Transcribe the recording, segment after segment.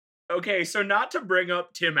Okay, so not to bring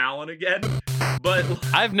up Tim Allen again, but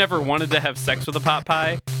I've never wanted to have sex with a pot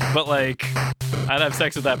pie, but like, I'd have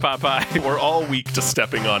sex with that pot pie. We're all weak to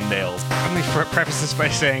stepping on nails. Let me preface this by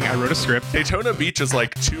saying I wrote a script. Daytona Beach is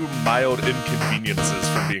like 2 mild inconveniences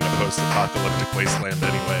from being a post-apocalyptic wasteland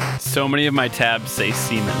anyway. So many of my tabs say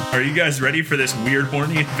semen. are you guys ready for this weird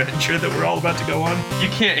horny adventure that we're all about to go on? You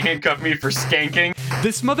can't handcuff me for skanking.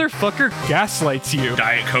 This motherfucker gaslights you.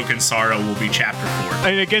 Diet Coke and Sorrow will be chapter 4.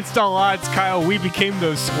 And against all odds, Kyle, we became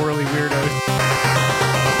those squirrely weirdos.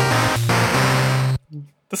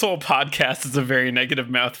 This whole podcast is a very negative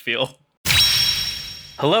mouthfeel.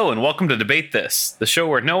 Hello and welcome to Debate This, the show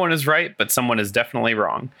where no one is right, but someone is definitely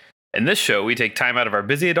wrong. In this show, we take time out of our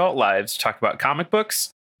busy adult lives to talk about comic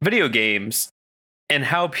books, video games, and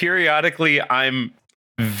how periodically I'm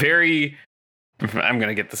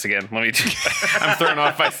gonna get this again. I'm thrown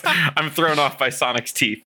off by Sonic's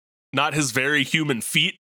teeth. Not his very human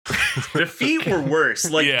feet. The feet were worse.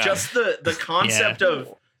 Like, Yeah. just the concept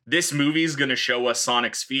of this movie's gonna show us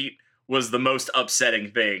Sonic's feet was the most upsetting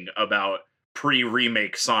thing about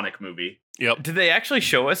pre-remake Sonic movie. Yep. Did they actually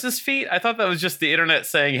show us his feet? I thought that was just the internet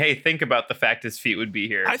saying, hey, think about the fact his feet would be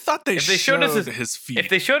here. I thought they showed us his feet. If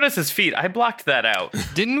they showed us his feet, I blocked that out.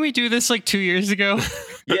 Didn't we do this like 2 years ago?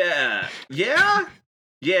 Yeah.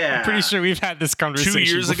 I'm pretty sure we've had this 2 conversation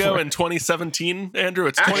years ago before. in 2017, Andrew?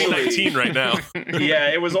 It's Actually- 2019 right now.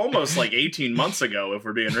 Yeah, it was almost like 18 months ago, if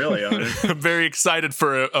we're being really honest. I'm very excited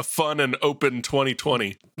for a fun and open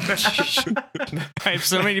 2020. I have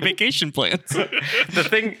so many vacation plans. The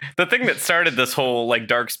thing that started this whole like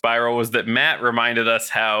dark spiral was that Matt reminded us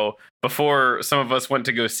how before some of us went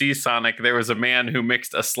to go see Sonic, there was a man who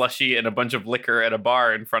mixed a slushie and a bunch of liquor at a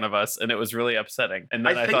bar in front of us, and it was really upsetting. And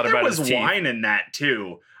then I, think thought there about was his teeth. wine in that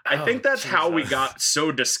too. I Oh, think that's how we Jesus. got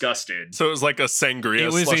so disgusted. So it was like a sangria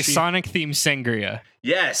It was slushy. a Sonic-themed sangria.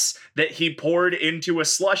 Yes, that he poured into a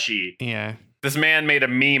slushie. Yeah. This man made a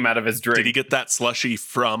meme out of his drink. Did he get that slushy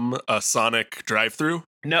from a Sonic drive-through?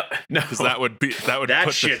 No. Because that would That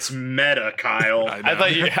put shit's meta, Kyle. I know. I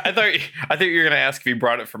thought you were gonna ask if he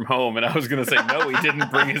brought it from home, and I was gonna say no, he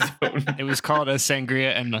didn't bring his own. It was called a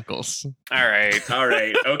sangria and knuckles. All right, All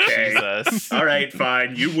right, okay. Jesus. All right,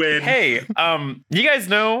 fine. You win. Hey, you guys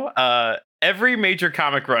know, every major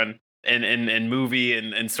comic run and movie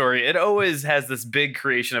and story, it always has this big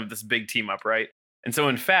creation of this big team up, right? And so,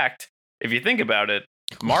 in fact, if you think about it,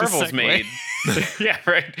 Marvel's segue. made. Yeah,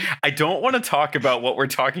 right. I don't want to talk about what we're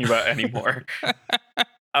talking about anymore.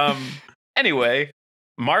 Anyway,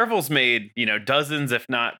 Marvel's made, dozens, if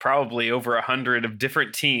not probably over 100 of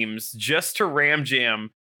different teams just to ram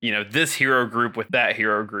jam, this hero group with that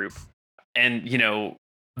hero group. And,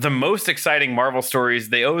 the most exciting Marvel stories,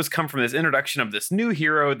 they always come from this introduction of this new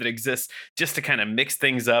hero that exists just to kind of mix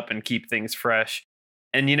things up and keep things fresh.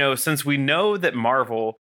 And, since we know that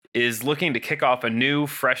Marvel is looking to kick off a new,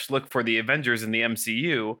 fresh look for the Avengers in the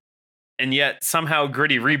MCU, and yet somehow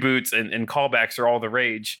gritty reboots and callbacks are all the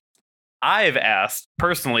rage, I've asked,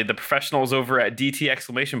 personally, the professionals over at DT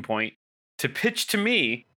exclamation point to pitch to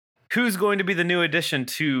me who's going to be the new addition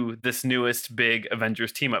to this newest big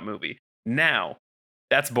Avengers team-up movie. Now,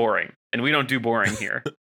 that's boring, and we don't do boring here.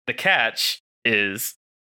 The catch is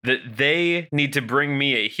that they need to bring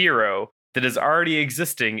me a hero that is already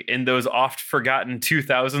existing in those oft-forgotten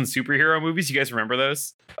 2000 superhero movies. You guys remember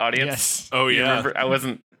those, audience? Yes. Oh You yeah.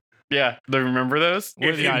 remember? Yeah, they remember those?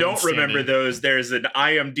 Where If the you don't audience remember standing? those, there's an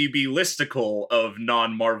IMDb listicle of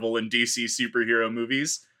non-Marvel and DC superhero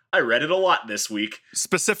movies. I read it a lot this week.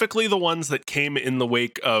 Specifically the ones that came in the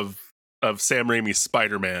wake of Sam Raimi's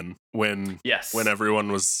Spider-Man when Yes. everyone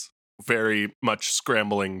was very much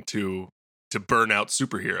scrambling to burn out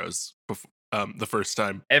superheroes the first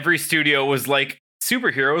time. Every studio was like,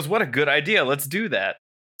 superheroes, what a good idea. Let's do that.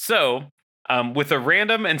 So, with a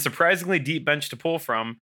random and surprisingly deep bench to pull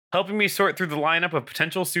from, helping me sort through the lineup of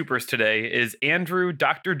potential supers today is Andrew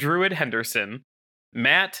Dr. Druid Henderson,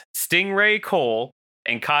 Matt Stingray Cole,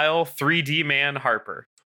 and Kyle 3D Man Harper.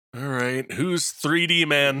 All right, who's 3D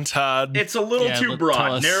Man, Todd? It's a little Yeah, too tell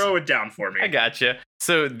broad. us. Narrow it down for me. I gotcha.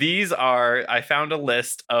 So I found a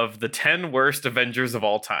list of the 10 worst Avengers of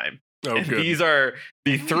all time. Oh, And good. these are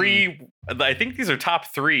the three, I think these are top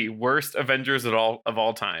 3 worst Avengers of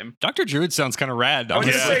all time. Dr. Druid sounds kind of rad. I was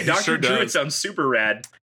Yeah, gonna say, he Dr. sure Druid does. sounds super rad.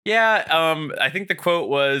 Yeah, I think the quote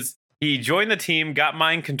was, he joined the team, got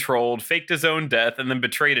mind controlled, faked his own death, and then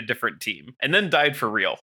betrayed a different team, and then died for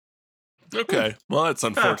real. Okay, well, that's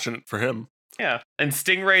unfortunate for him. Yeah, and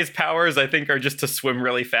Stingray's powers, I think, are just to swim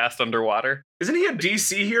really fast underwater. Isn't he a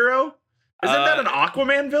DC hero? Isn't that an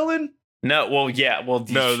Aquaman villain? No, well, yeah, well,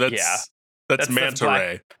 No, that's yeah, That's That's Manta Black-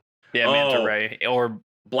 Ray. Yeah, Manta Oh. Ray or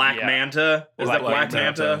Black Yeah. Manta. Is that Black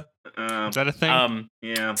Manta? Is that a thing?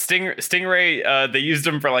 Yeah. Stingray, they used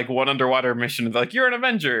him for like one underwater mission. They're like, you're an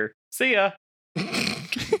Avenger. See ya.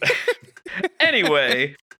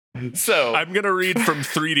 Anyway, so I'm gonna read from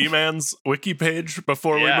 3D Man's wiki page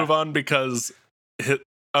before we Yeah. move on because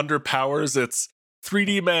under powers, it's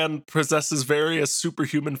 3D Man possesses various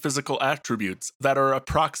superhuman physical attributes that are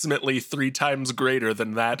approximately 3 times greater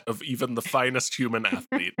than that of even the finest human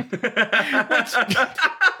athlete.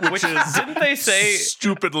 which is, didn't they say?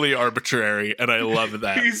 Stupidly arbitrary, and I love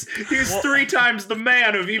that. He's 3 times the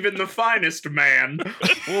man of even the finest man.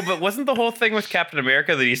 Well, but wasn't the whole thing with Captain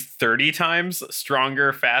America that he's 30 times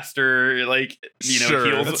stronger, faster, like, Sure.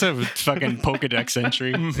 heals? That's a fucking Pokedex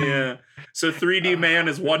entry. Yeah. So 3D man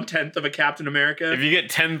is 1/10 of a Captain America. If you get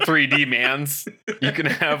 10 3D mans, you can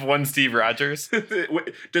have one Steve Rogers.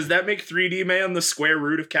 Does that make 3D man the square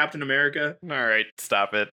root of Captain America? All right,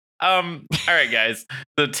 stop it. All right, guys.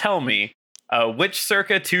 So tell me, which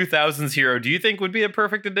circa 2000s hero do you think would be a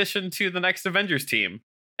perfect addition to the next Avengers team?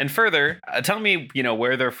 And further, tell me,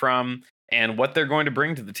 where they're from and what they're going to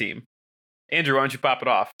bring to the team. Andrew, why don't you pop it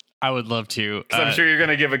off? I would love to. 'Cause I'm sure you're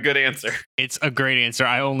going to give a good answer. It's a great answer.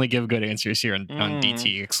 I only give good answers here on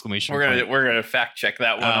DT exclamation point. We're gonna fact check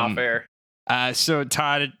that one off air. So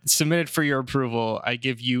Todd, submitted for your approval, I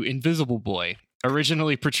give you Invisible Boy,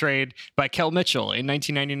 originally portrayed by Kel Mitchell in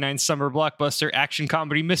 1999 summer blockbuster action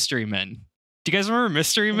comedy Mystery Men. Do you guys remember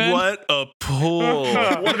Mystery Men? What a pull.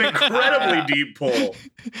 What an incredibly deep pull.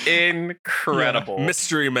 Incredible.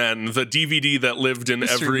 Mystery Men, the DVD that lived in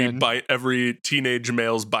Mystery Men. every teenage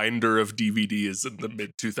male's binder of DVDs in the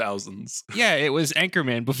mid 2000s. Yeah, it was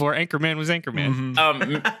Anchorman before Anchorman was Anchorman.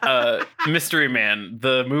 Mystery Man,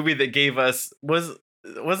 the movie that gave us wasn't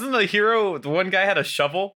the hero the one guy had a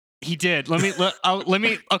shovel? He did. Let me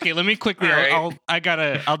quickly. All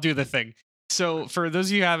right. I'll do the thing. So for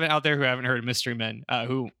those of you out there who haven't heard of Mystery Men,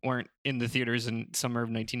 who weren't in the theaters in summer of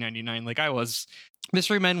 1999, like I was,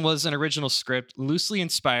 Mystery Men was an original script loosely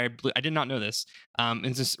inspired. I did not know this.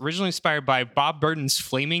 It's originally inspired by Bob Burton's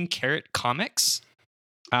Flaming Carrot comics.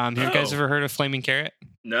 Have you guys ever heard of Flaming Carrot?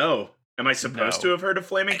 No. Am I supposed to have heard of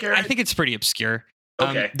Flaming Carrot? I think it's pretty obscure.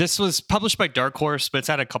 Okay. This was published by Dark Horse, but it's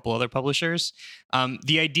had a couple other publishers.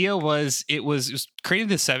 The idea was it was created in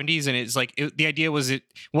the 70s, and it's like the idea was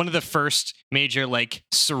one of the first major like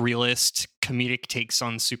surrealist comedic takes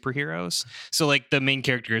on superheroes. So like the main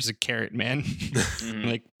character is a carrot man.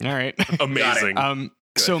 Like, all right. Amazing.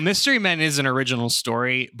 So Mystery Men is an original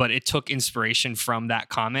story, but it took inspiration from that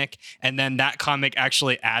comic, and then that comic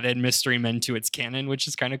actually added Mystery Men to its canon, which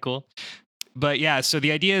is kind of cool. But yeah, so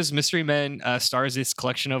the idea is Mystery Men stars this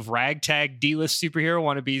collection of ragtag D-list superhero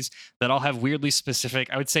wannabes that all have weirdly specific,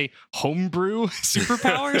 I would say, homebrew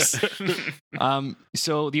superpowers.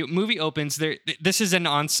 So the movie opens there. This is an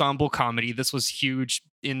ensemble comedy. This was huge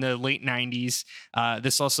in the late 90s.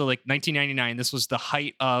 This also, like 1999, this was the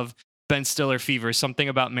height of Ben Stiller fever. Something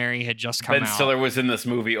About Mary had just come out. Ben Stiller was in this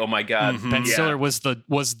movie. Oh my god. Ben Stiller was the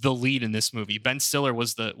lead in this movie. Ben Stiller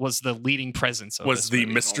was the leading presence of was this the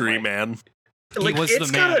movie. mystery man. He was the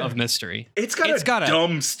man of mystery. It's got a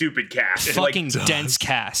dumb, stupid cast. Fucking dense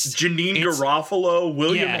cast. Janine Garofalo,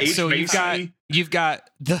 William H. So Macy. you've got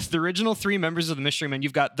the original 3 members of the Mystery Men.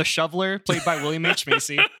 You've got the Shoveler, played by William H.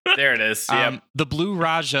 Macy. There it is. Yep. The Blue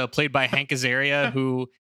Raja, played by Hank Azaria, who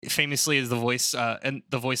famously is the voice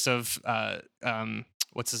of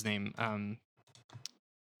what's his name?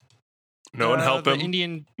 No one help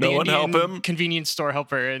him. No one help him. Convenience store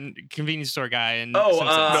helper and convenience store guy. And no one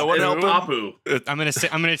help him. Apu. I'm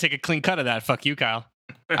gonna take a clean cut of that. Fuck you, Kyle.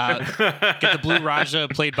 Get the Blue Raja,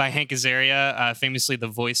 played by Hank Azaria, famously the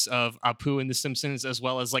voice of Apu in The Simpsons, as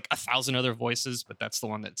well as like 1,000 other voices, but that's the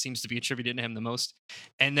one that seems to be attributed to him the most.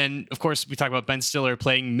 And then, of course, we talk about Ben Stiller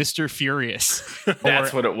playing Mr. Furious.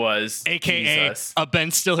 That's what it was. AKA Jesus. a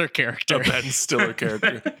Ben Stiller character. A Ben Stiller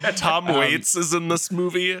character. Tom Waits is in this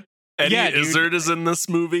movie. Eddie Izzard is in this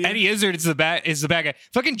movie. Eddie Izzard is the bad guy.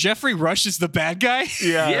 Fucking Jeffrey Rush is the bad guy.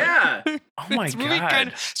 Yeah. Oh my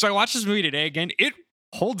god. So I watched this movie today again. It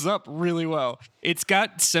holds up really well. It's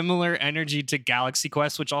got similar energy to Galaxy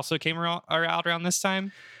Quest, which also came out around this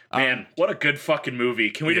time. Man, what a good fucking movie.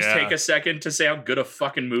 Can we just take a second to say how good a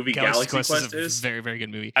fucking movie Galaxy Quest is? A very, very good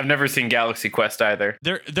movie. I've never seen Galaxy Quest either.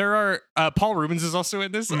 There are Paul Rubens is also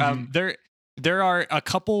in this. There are a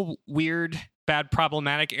couple weird, bad,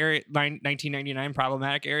 problematic 1999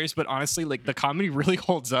 problematic areas, but honestly, like the comedy really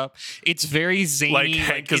holds up. It's very zany. Like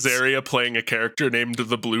Hank Azaria playing a character named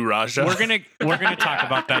the Blue Raja. We're gonna talk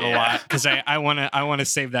about that a lot because I wanna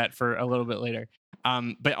save that for a little bit later.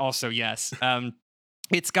 But also yes.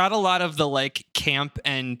 it's got a lot of the like camp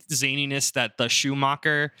and zaniness that the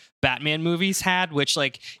Schumacher Batman movies had, which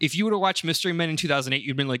like if you would have watched Mystery Men in 2008,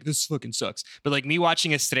 you'd been like, this fucking sucks. But like me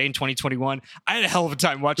watching this today in 2021, I had a hell of a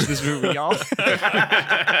time watching this movie, y'all.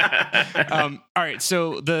 All right,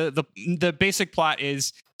 so the basic plot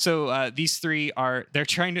is these three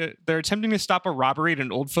they're attempting to stop a robbery at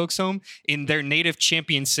an old folks home in their native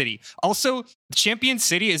Champion City. Also, Champion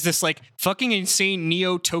City is this like fucking insane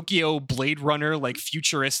Neo Tokyo Blade Runner like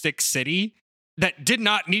futuristic city that did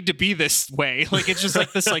not need to be this way. Like it's just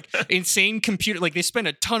like this like insane computer, like they spend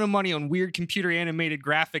a ton of money on weird computer animated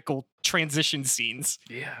graphical transition scenes.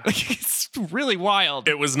 Yeah. Like it's really wild.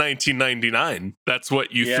 It was 1999. That's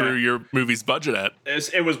what you threw your movie's budget at.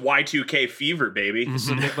 It was Y2K fever, baby. This is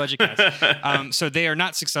a big budget cast. So they are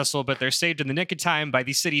not successful, but they're saved in the nick of time by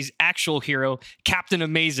the city's actual hero, Captain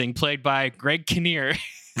Amazing, played by Greg Kinnear.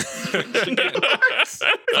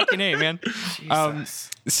 Fucking A, man.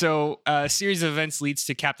 So a series of events leads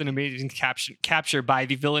to Captain Amazing's capture by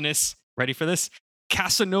the villainous, ready for this,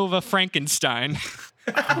 Casanova Frankenstein.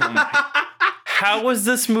 How was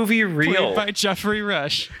this movie real? Played by Jeffrey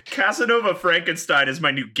Rush. Casanova Frankenstein is my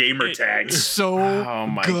new gamer tag. So Oh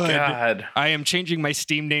my good. god. I am changing my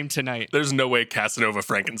Steam name tonight. There's no way Casanova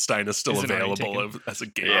Frankenstein is still Is it already available as a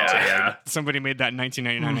game. Yeah. Somebody made that in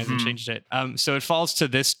 1999, hasn't changed it. So it falls to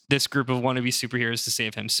this group of wannabe superheroes to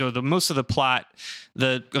save him. So the most of the plot,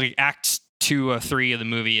 the like acts 2 or 3 of the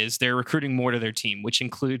movie is they're recruiting more to their team, which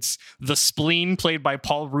includes the Spleen, played by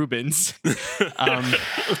Paul Rubens,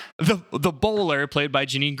 the Bowler, played by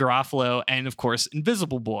Janine Garofalo, and of course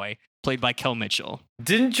Invisible Boy, played by Kel Mitchell.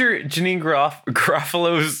 Didn't your Janine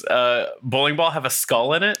Garofalo's bowling ball have a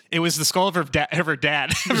skull in it? It was the skull of her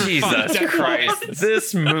dad. Jesus Christ.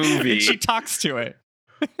 This movie. And she talks to it.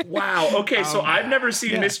 Wow. Okay, so I've never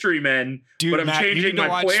seen Mystery Men, Dude, but I'm Matt, you need changing to my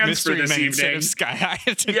watch plans Mystery for this Men instead evening. of Sky High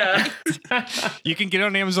Yeah, You can get it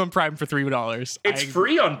on Amazon Prime for $3. it's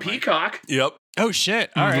free on Peacock. Yep. Oh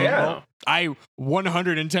shit! All right. Yeah. Well, I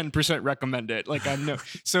 110% recommend it. Like I'm no.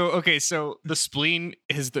 So the Spleen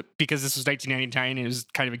is because this was 1999 and it was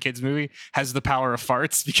kind of a kids movie, has the power of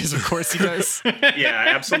farts because of course he does. Yeah,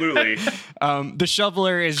 absolutely. The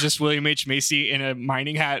Shoveler is just William H. Macy in a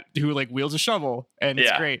mining hat who like wields a shovel, and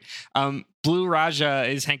it's great. Blue Raja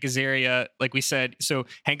is Hank Azaria, like we said. So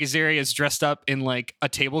Hank Azaria is dressed up in like a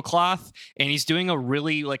tablecloth, and he's doing a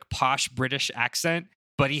really like posh British accent,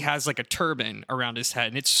 but he has like a turban around his head,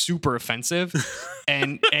 and it's super offensive.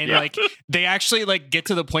 And like they actually like get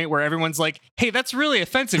to the point where everyone's like, "Hey, that's really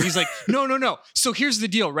offensive." He's like, "No. So here's the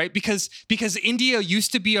deal, right? Because India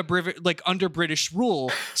used to be under British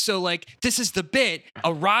rule. So like this is the bit.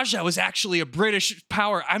 A Raja was actually a British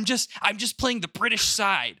power. I'm just playing the British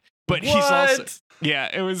side." But he's also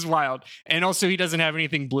it was wild. And also he doesn't have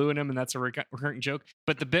anything blue in him, and that's a recurring joke.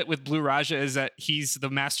 But the bit with Blue Raja is that he's the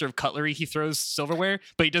master of cutlery. He throws silverware,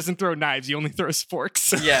 but he doesn't throw knives. He only throws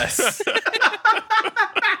forks. Yes.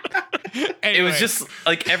 Anyway. It was just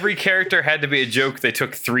like every character had to be a joke. They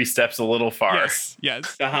took 3 steps a little far.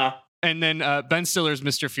 Yes. Uh-huh. And then Ben Stiller's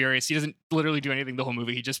Mr. Furious. He doesn't literally do anything the whole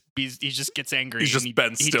movie. He just gets angry. He's just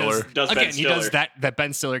Ben Stiller. Does Ben He does Stiller. that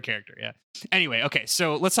Ben Stiller character. Yeah. Anyway, okay.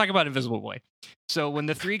 So let's talk about Invisible Boy. So when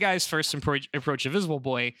the 3 guys first approach Invisible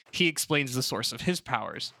Boy, he explains the source of his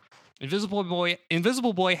powers. Invisible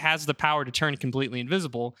Boy has the power to turn completely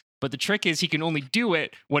invisible, but the trick is he can only do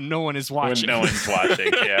it when no one is watching. When no one's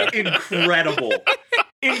watching, yeah.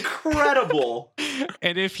 Incredible.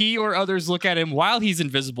 And if he or others look at him while he's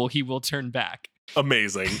invisible, he will turn back.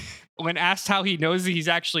 Amazing. When asked how he knows that he's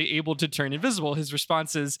actually able to turn invisible, his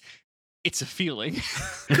response is, "It's a feeling."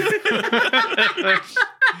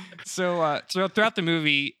 So throughout the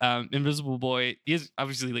movie, Invisible Boy, he is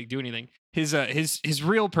obviously like do anything. His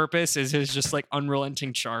real purpose is his just like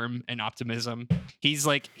unrelenting charm and optimism. He's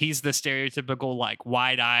the stereotypical like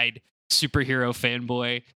wide-eyed superhero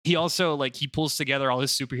fanboy. He also like he pulls together all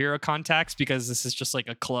his superhero contacts because this is just like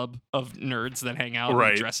a club of nerds that hang out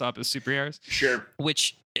and dress up as superheroes. Sure.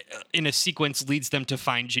 Which in a sequence leads them to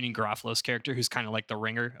find Janine Garofalo's character, who's kind of like the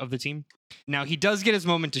ringer of the team. Now he does get his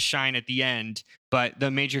moment to shine at the end, but the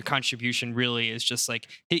major contribution really is just like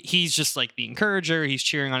he's just like the encourager. He's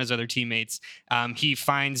cheering on his other teammates. He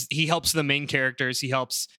helps the main characters. He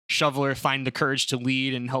helps Shoveler find the courage to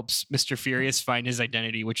lead, and helps Mr. Furious find his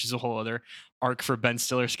identity, which is a whole other arc for Ben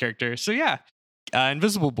Stiller's character. So yeah,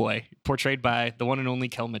 Invisible Boy, portrayed by the one and only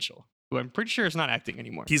Kel Mitchell, who I'm pretty sure is not acting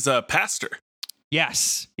anymore. He's a pastor.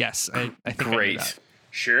 Yes. I think I knew Great. that.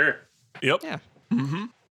 Sure. Yep. Yeah. Mm-hmm.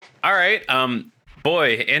 All right.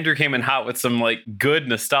 Boy, Andrew came in hot with some like good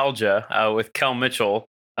nostalgia with Kel Mitchell.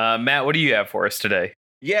 Matt, what do you have for us today?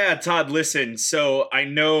 Yeah, Todd, listen. So I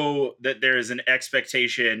know that there is an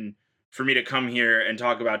expectation for me to come here and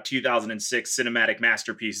talk about 2006 cinematic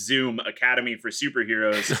masterpiece Zoom Academy for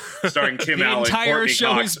Superheroes, starring Tim The Allen, entire Courtney show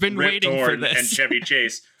Cox, has been Rip waiting for Torn, this. and Chevy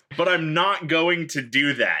Chase. But I'm not going to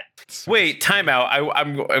do that. Wait, timeout.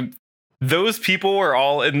 I'm those people were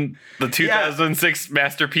all in the 2006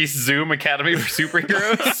 masterpiece Zoom Academy for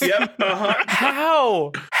Superheroes. Yep.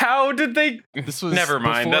 How did they? This was Never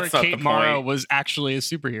mind, before that's not Kate the Mara point. was actually a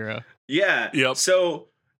superhero. Yeah. Yep. So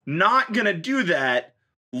not gonna do that.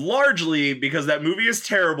 Largely because that movie is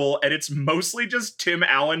terrible and it's mostly just Tim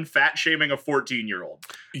Allen fat shaming a 14-year-old.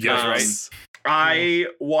 Yes. I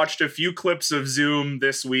watched a few clips of Zoom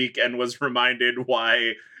this week and was reminded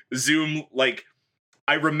why Zoom, like,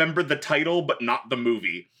 I remembered the title, but not the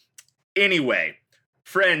movie. Anyway,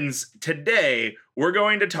 friends, today we're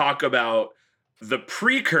going to talk about the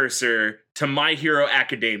precursor to My Hero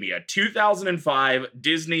Academia, 2005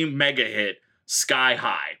 Disney mega hit, Sky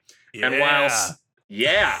High. And while,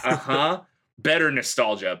 better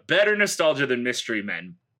nostalgia than Mystery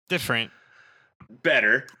Men. Different.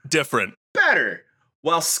 Better.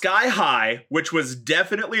 While Sky High, which was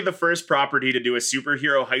definitely the first property to do a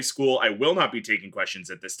superhero high school, I will not be taking questions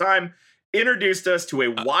at this time, introduced us to a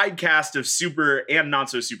wide cast of super and not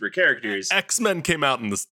so super characters. X-Men came out in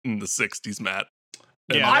the 60s, Matt.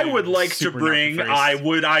 Yeah, I would like to super not the bring,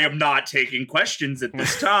 first. I am not taking questions at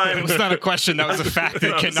this It time. was not a question. That was a fact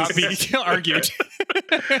that cannot be argued.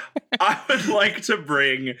 I would like to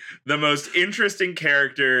bring the most interesting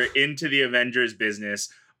character into the Avengers business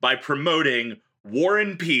by promoting War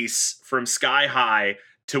and Peace from Sky High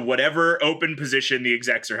to whatever open position the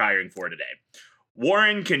execs are hiring for today.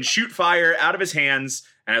 Warren can shoot fire out of his hands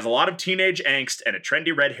and has a lot of teenage angst and a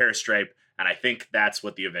trendy red hair stripe, and I think that's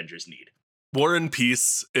what the Avengers need. War and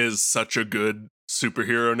Peace is such a good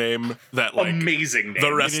superhero name that like Amazing name.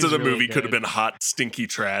 the rest It of the is really movie could have good. been hot, stinky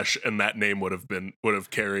trash, and that name would have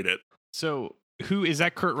carried it. So, who is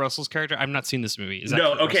that? Kurt Russell's character? I've not seen this movie. Is that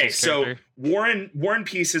No, Kurt okay, Russell's so character? Warren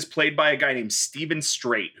Peace is played by a guy named Steven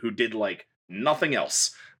Strait, who did like nothing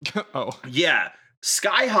else. Oh, Yeah,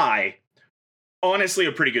 Sky High, honestly,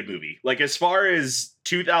 a pretty good movie. Like, as far as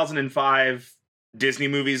 2005 Disney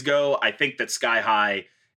movies go, I think that Sky High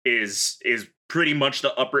is pretty much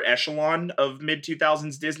the upper echelon of mid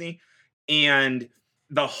 2000s Disney. And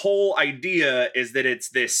the whole idea is that it's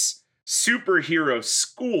this superhero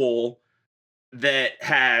school that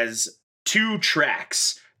has two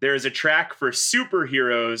tracks. There's a track for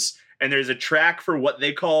superheroes, and there's a track for what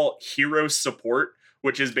they call hero support,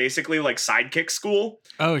 which is basically like sidekick school.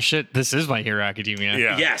 oh shit! This is My Hero Academia.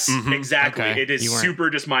 Yeah. Yes, Mhm. exactly. Okay, It is you weren't- super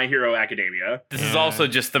just My Hero Academia. This is Yeah. also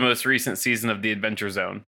just the most recent season of the Adventure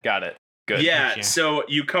Zone. Got it. Good. Yeah, Yeah. so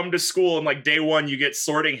you come to school and like day one, you get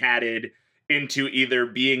sorting hatted into either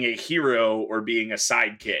being a hero or being a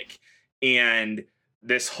sidekick. And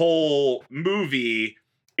this whole movie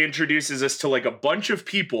introduces us to like a bunch of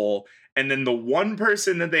people. And then the one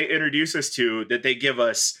person that they introduce us to that they give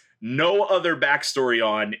us no other backstory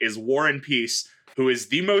on is War and Peace, who is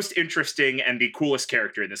the most interesting and the coolest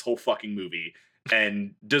character in this whole fucking movie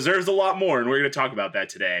and deserves a lot more. And we're going to talk about that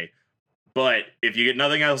today. But if you get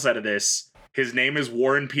nothing else out of this, his name is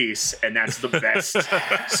War and Peace, and that's the best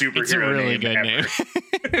superhero It's a really name good ever.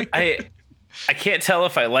 name. I can't tell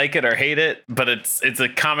if I like it or hate it, but it's a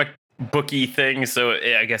comic booky thing, so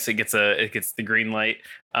I guess it gets the green light.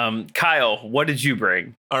 Kyle, what did you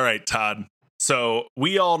bring? All right, Todd. So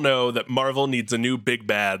we all know that Marvel needs a new big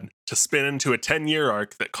bad to spin into a 10-year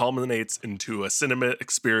arc that culminates into a cinema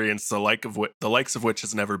experience the likes of which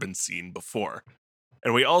has never been seen before.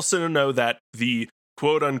 And we also know that the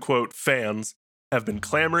quote-unquote fans have been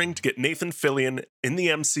clamoring to get Nathan Fillion in the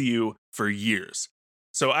MCU for years.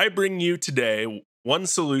 So I bring you today one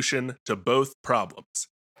solution to both problems.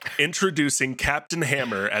 Introducing Captain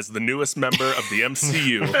Hammer as the newest member of the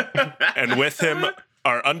MCU, and with him,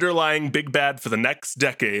 our underlying big bad for the next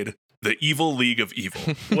decade, the Evil League of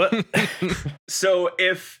Evil. What? So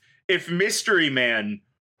if Mystery Men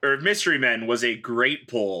was a great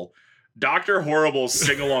pull, Dr. Horrible's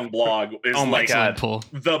sing-along blog is Oh my like God. Pull.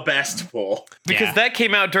 the best pull. Because Yeah. that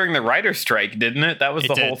came out during the writer's strike, didn't it? That was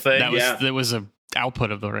the It did. whole thing. That was a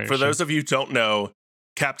output of the writer. For those of you who don't know,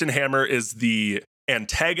 Captain Hammer is the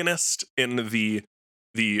antagonist in the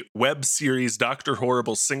web series Dr.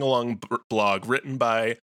 Horrible sing-along blog written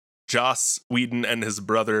by Joss Whedon and his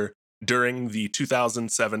brother during the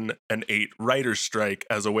 2007 and 8 writer's strike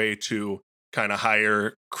as a way to kind of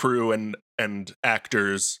hire crew and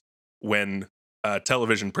actors when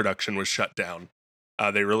television production was shut down.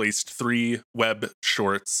 They released 3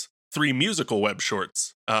 musical web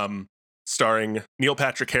shorts. starring Neil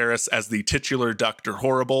Patrick Harris as the titular Dr.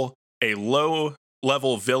 Horrible, a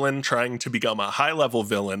low-level villain trying to become a high-level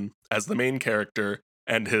villain as the main character,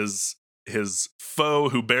 and his foe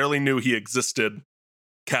who barely knew he existed,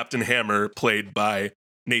 Captain Hammer, played by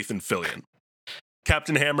Nathan Fillion.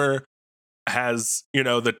 Captain Hammer has,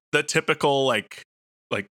 the typical like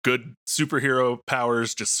good superhero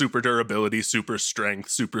powers, just super durability, super strength,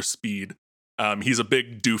 super speed. He's a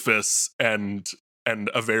big doofus and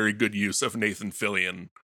a very good use of Nathan Fillion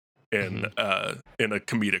in a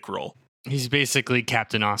comedic role. He's basically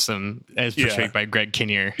Captain Awesome, as portrayed by Greg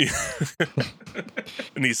Kinnear.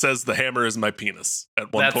 And he says, "The hammer is my penis"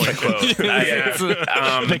 at one That's point. the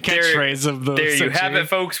quote. The catchphrase of the There you century. have it,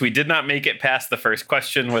 folks. We did not make it past the first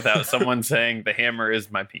question without someone saying the hammer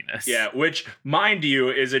is my penis. Yeah, which, mind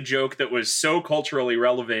you, is a joke that was so culturally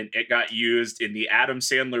relevant, it got used in the Adam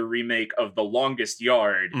Sandler remake of The Longest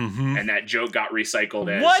Yard, Mhm. and that joke got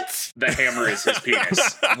recycled as What? the hammer is his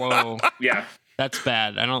penis. Whoa, Yeah. that's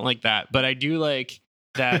bad. I don't like that. But I do like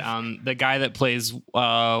that the guy that plays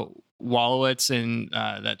Wolowitz in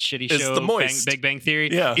that shitty Is show the Moist. Big Bang Theory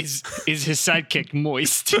Yeah. is his sidekick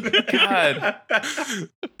Moist. God.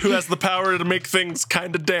 Who has the power to make things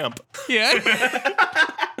kind of damp? Yeah.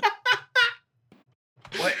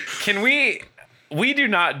 What? Can we do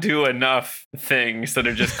not do enough things that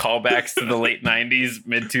are just callbacks to the late 90s,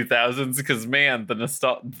 mid 2000s, because man,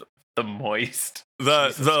 the Moist.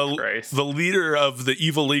 Jesus Christ. The leader of the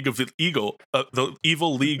Evil League of Evil, the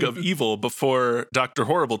Evil League of Evil before Dr.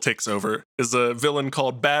 Horrible takes over, is a villain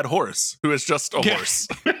called Bad Horse, who is just a horse.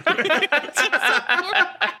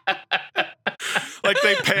 Like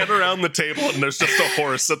they pan around the table and there's just a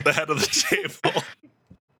horse at the head of the table.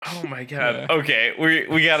 Oh my god. Yeah. Okay,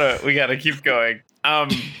 we gotta keep going. All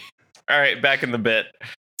right, back in the bit.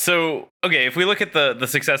 So, okay, if we look at the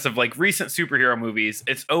success of like recent superhero movies,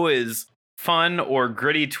 it's always fun or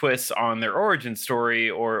gritty twists on their origin story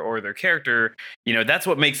or their character. That's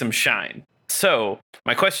what makes them shine. So,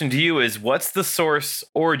 my question to you is, what's the source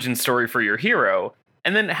origin story for your hero?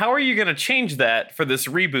 And then how are you going to change that for this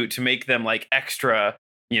reboot to make them like extra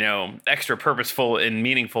purposeful and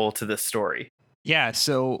meaningful to this story? Yeah,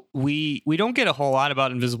 so we don't get a whole lot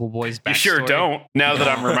about Invisible Boy's backstory. You sure don't. Now that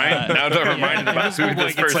I'm reminded about who Invisible Boy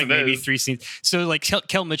this gets like person maybe is. 3 scenes. So like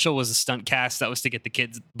Kel Mitchell was a stunt cast that was to get the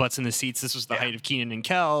kids butts in the seats. This was the height of Keenan and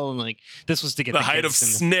Kel, and like this was to get The the height of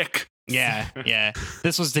kids Snick. Yeah.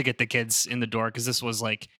 This was to get the kids in the door because this was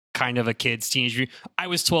like kind of a kid's teenage view. I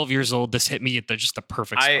was 12 years old. This hit me at just the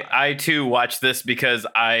perfect spot. I too watched this because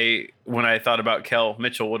when I thought about Kel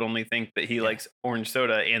Mitchell, would only think that he likes orange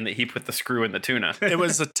soda and that he put the screw in the tuna. It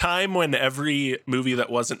was a time when every movie that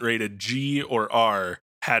wasn't rated G or R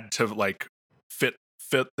had to like fit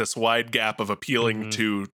this wide gap of appealing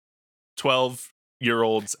to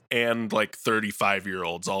 12-year-olds and like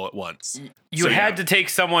 35-year-olds all at once. You had to take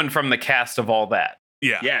someone from the cast of all that.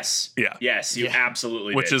 Yeah. Yes. Yeah. Yes, you Yeah.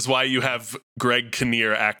 absolutely Which did. is why you have Greg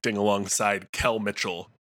Kinnear acting alongside Kel Mitchell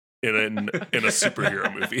in a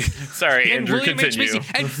superhero movie. Sorry, and Andrew, William H. continue.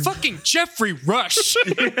 Macy and fucking Jeffrey Rush.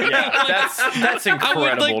 Yeah, that's incredible.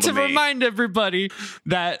 I would like to me. remind everybody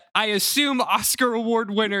that I assume Oscar Award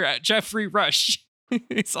winner Jeffrey Rush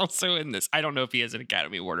is also in this. I don't know if he has an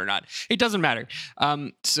Academy Award or not. It doesn't matter.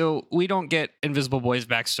 So we don't get Invisible Boy's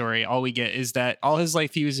backstory. All we get is that all his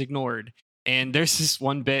life he was ignored. And there's this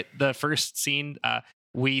one bit, the first scene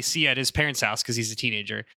we see at his parents' house because he's a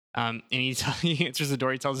teenager. And he answers the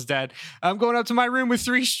door. He tells his dad, "I'm going up to my room with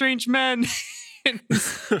 3 strange men."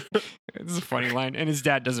 It's a funny line. And his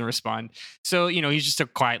dad doesn't respond. So, he's just a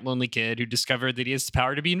quiet, lonely kid who discovered that he has the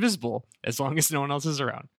power to be invisible as long as no one else is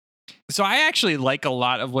around. So I actually like a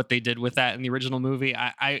lot of what they did with that in the original movie.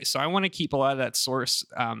 I want to keep a lot of that source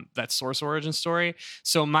origin story.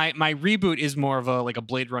 So my reboot is more of a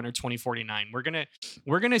Blade Runner 2049.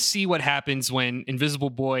 We're gonna see what happens when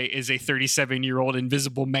Invisible Boy is a 37-year-old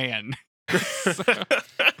invisible man. So,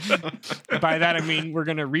 by that I mean we're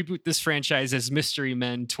gonna reboot this franchise as Mystery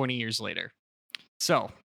Men 20 years later.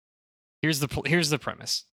 So here's the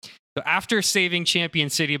premise. So after saving Champion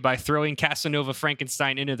City by throwing Casanova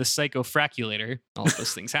Frankenstein into the Psycho-Fraculator, all of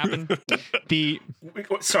those things happen. The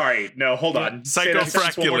Sorry, no, hold on. Say that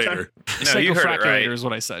sentence one more time. Psycho-Fraculator. No, you heard it Psycho-Fraculator right. is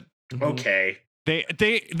what I said. Okay.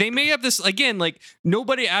 They made up this again, like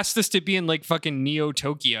nobody asked this to be in like fucking Neo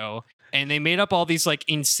Tokyo, and they made up all these like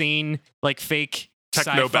insane like fake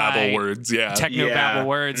Techno-babble words, yeah. techno-babble Yeah.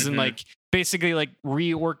 words, and Mhm. like basically like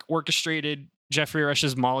orchestrated Jeffrey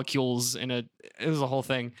Rush's molecules it was a whole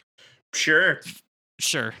thing. Sure.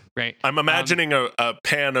 Sure, right. I'm imagining a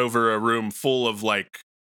pan over a room full of like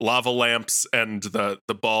lava lamps and the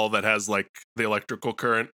ball that has like the electrical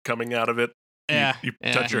current coming out of it. You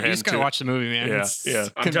touch your hand. You just gotta watch the movie, man. Yeah.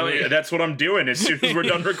 I'm telling you, that's what I'm doing. As soon as we're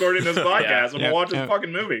done recording this podcast, I'm gonna watch this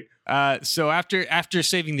fucking movie. So after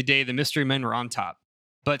saving the day, the Mystery Men were on top,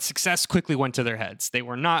 but success quickly went to their heads. They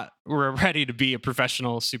were ready to be a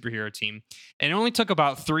professional superhero team, and it only took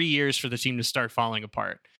about 3 years for the team to start falling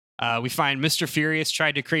apart. We find Mr. Furious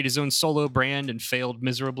tried to create his own solo brand and failed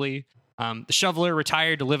miserably. The Shoveler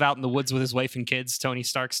retired to live out in the woods with his wife and kids, Tony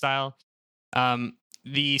Stark style.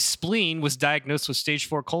 The Spleen was diagnosed with stage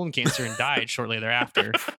 4 colon cancer and died shortly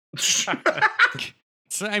thereafter.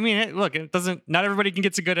 So I mean, look, it doesn't. Not everybody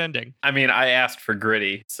gets a good ending. I mean, I asked for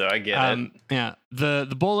gritty, so I get it. Yeah.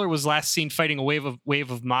 The Bowler was last seen fighting a wave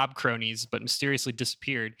of mob cronies, but mysteriously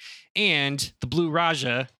disappeared. And the Blue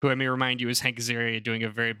Raja, who I may remind you is Hank Azaria doing a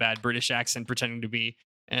very bad British accent, pretending to be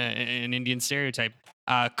an Indian stereotype,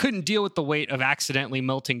 couldn't deal with the weight of accidentally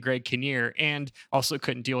melting Greg Kinnear, and also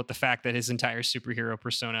couldn't deal with the fact that his entire superhero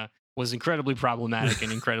persona was incredibly problematic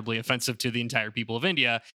and incredibly offensive to the entire people of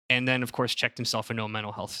India, and then, of course, checked himself into a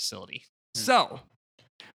mental health facility. So,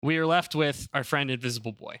 we are left with our friend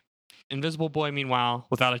Invisible Boy. Invisible Boy, meanwhile,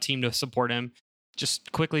 without a team to support him,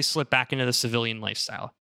 just quickly slipped back into the civilian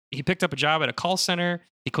lifestyle. He picked up a job at a call center.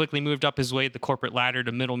 He quickly moved up his way the corporate ladder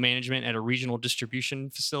to middle management at a regional distribution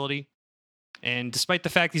facility. And despite the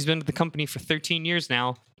fact he's been with the company for 13 years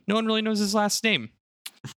now, no one really knows his last name.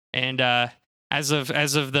 And as of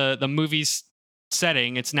the movie's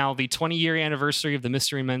setting, it's now the 20-year anniversary of the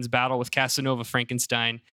Mystery Men's battle with Casanova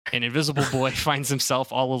Frankenstein, and Invisible Boy finds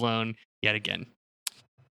himself all alone yet again.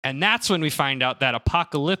 And that's when we find out that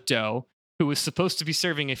Apocalypto, who was supposed to be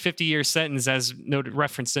serving a 50-year sentence as noted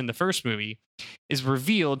referenced in the first movie, is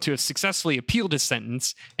revealed to have successfully appealed his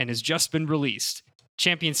sentence and has just been released.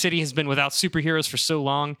 Champion City has been without superheroes for so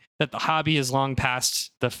long that the hobby is long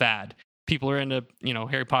past the fad. People are into,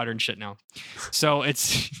 Harry Potter and shit now. So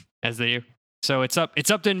it's as they do. So it's up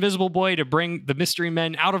to Invisible Boy to bring the Mystery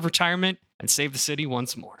Men out of retirement and save the city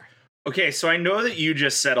once more. Okay, so I know that you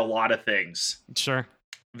just said a lot of things. Sure.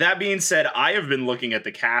 That being said, I have been looking at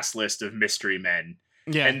the cast list of Mystery Men.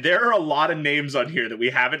 Yeah. And there are a lot of names on here that we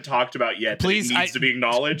haven't talked about yet. Please, that needs to be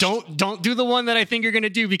acknowledged. Don't do the one that I think you're gonna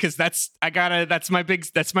do, because that's my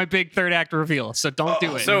big third act reveal. So don't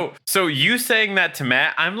do it. So you saying that to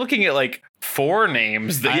Matt, I'm looking at like 4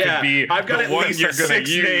 names that could be I've got the at ones least you're gonna 6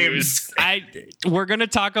 use. names. We're gonna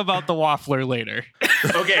talk about the Waffler later.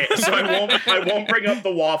 Okay, so I won't bring up the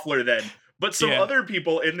Waffler then. But some other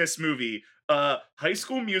people in this movie, High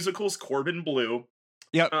School Musical's Corbin Bleu.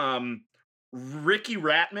 Yep. Ricky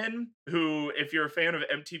Ratman, who, if you're a fan of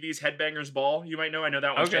MTV's Headbangers Ball, you might know. I know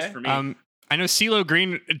that one's just for me. I know CeeLo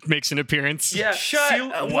Green makes an appearance. Yeah,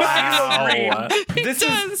 Wow.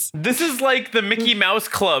 This is like the Mickey Mouse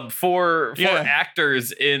Club for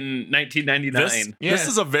actors in 1999. This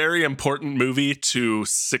is a very important movie to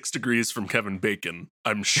 6 Degrees from Kevin Bacon,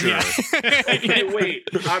 I'm sure. Yeah. Okay, wait,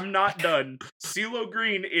 I'm not done. CeeLo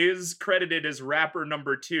Green is credited as rapper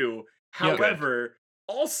number 2. However,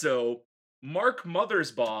 also Mark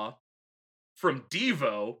Mothersbaugh from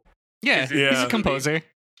Devo. Yeah, he's a composer.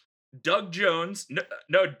 Doug Jones,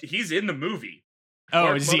 no, he's in the movie. Oh,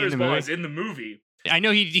 Mark is he in the movie? Is in the movie. I know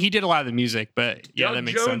he did a lot of the music, but yeah, that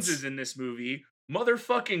makes sense. Doug Jones is in this movie.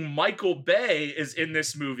 Motherfucking Michael Bay is in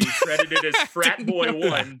this movie, credited as Frat Boy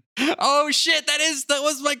 1. Oh shit, that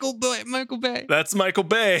was Michael Bay. That's Michael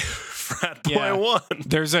Bay, Frat Boy 1.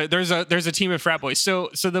 There's a team of frat boys. So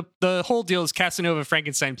the whole deal is Casanova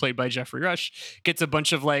Frankenstein, played by Jeffrey Rush, gets a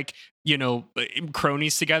bunch of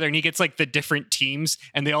cronies together, and he gets like the different teams,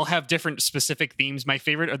 and they all have different specific themes. My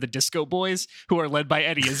favorite are the Disco Boys, who are led by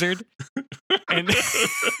Eddie Izzard. And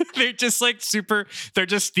they're just like they're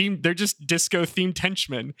just disco themed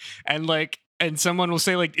henchmen. And someone will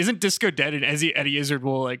say, like, isn't disco dead? And Eddie Izzard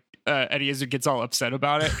will Eddie Izzard gets all upset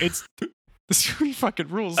about it. This really fucking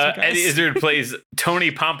rules. Eddie Izzard plays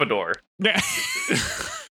Tony Pompadour.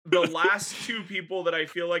 The last 2 people that I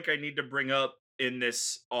feel like I need to bring up in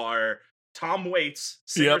this are Tom Waits,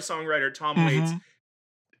 singer-songwriter Tom Waits,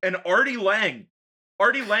 and Artie Lang.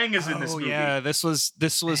 Artie Lang is in this movie. Yeah, this was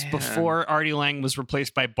before Artie Lang was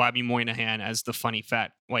replaced by Bobby Moynihan as the funny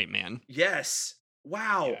fat white man. Yes.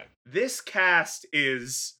 Wow. Yeah. This cast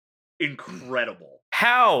is incredible.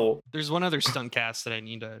 How? There's one other stunt cast that I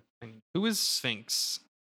need to. Who is Sphinx?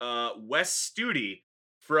 Wes Studi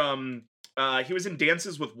from. He was in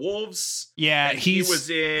Dances with Wolves. Yeah, he was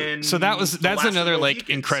in. So that's another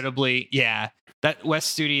incredibly that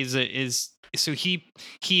Wes Studi is. So he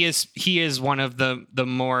is one of the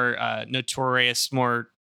more notorious, more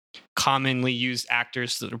commonly used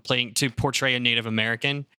actors that are playing to portray a Native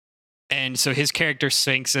American. And so his character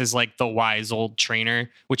Sphinx is like the wise old trainer,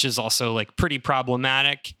 which is also like pretty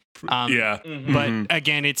problematic. Yeah. Mhm. But Mhm.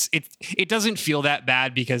 again, it doesn't feel that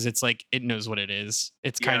bad because it's like it knows what it is.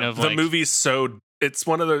 It's kind Yeah. of The like movie's so it's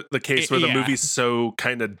one of the case where the yeah. movie's so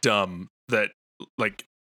kind of dumb that like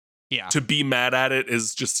yeah. to be mad at it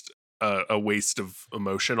is just a waste of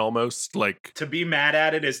emotion almost. Like To be mad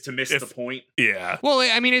at it is to miss the point. yeah. Well,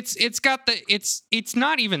 I mean, it's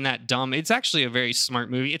not even that dumb. It's actually a very smart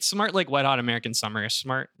movie. It's smart like Wet Hot American Summer is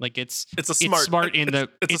smart. Like it's smart in the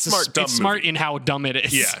it's a smart dumb it's smart movie. in how dumb it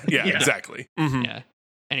is. Yeah, Yeah. exactly. Mhm. Yeah.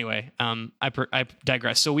 Anyway, I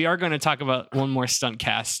digress. So we are going to talk about one more stunt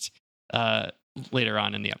cast later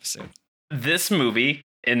on in the episode. This movie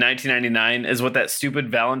in 1999 is what that stupid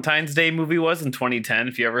Valentine's Day movie was in 2010.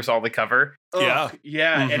 If you ever saw the cover, Ugh,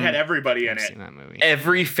 yeah, it Mhm. had everybody in I've it. seen that movie.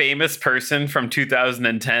 every famous person from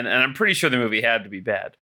 2010, and I'm pretty sure the movie had to be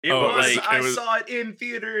bad. It Oh, was. like, I it was- saw it in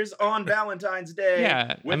theaters on Valentine's Day.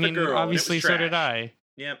 Yeah, with I mean, a girl. obviously, It was so did trash. I,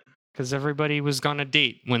 Yep. because everybody was on a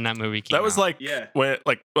date when that movie came That was out. like Yeah. when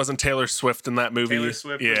like wasn't Taylor Swift in that movie? Taylor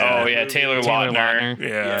Swift was Yeah. in Oh that yeah, movie. Taylor Taylor Lautner. Lautner.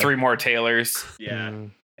 Yeah. 3 more Taylors. Yeah.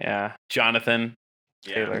 Mm. Yeah, Jonathan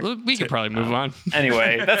Yeah. Taylor. Well, we could probably move on.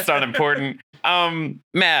 Anyway, that's not important.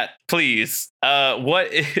 Matt, please.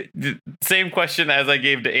 What? Same question as I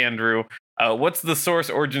gave to Andrew. What's the source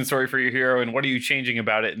origin story for your hero, and what are you changing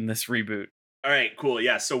about it in this reboot? All right, cool.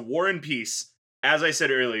 Yeah. So War and Peace, as I said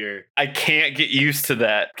earlier, I can't get used to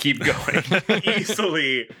that. Keep going.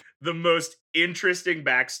 easily the most interesting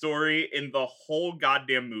backstory in the whole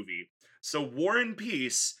goddamn movie. So War and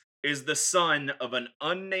Peace is the son of an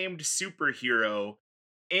unnamed superhero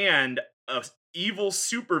and a evil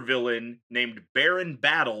supervillain named Baron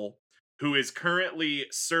Battle, who is currently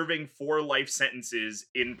serving 4 life sentences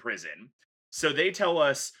in prison. So they tell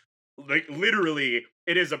us, like, literally,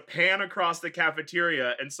 it is a pan across the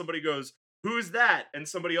cafeteria, and somebody goes, "Who's that?" And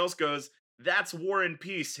somebody else goes, "That's War and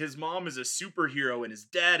Peace. His mom is a superhero, and his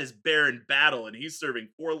dad is Baron Battle, and he's serving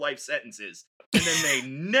 4 life sentences." And then they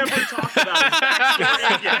never talk about his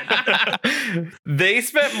backstory again. They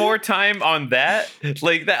spent more time on that,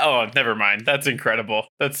 like that. Oh, never mind. That's incredible.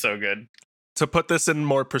 That's so good. To put this in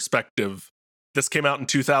more perspective, this came out in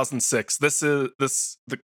 2006. The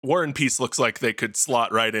War and Peace looks like they could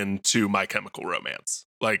slot right into My Chemical Romance.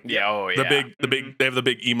 Like Yeah. Oh yeah. the big they have the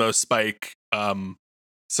big emo spike,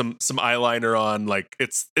 some eyeliner on. Like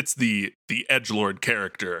it's the edgelord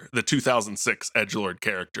character, the 2006 edgelord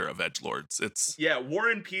character of edgelords. It's Yeah, War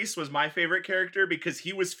and Peace was my favorite character because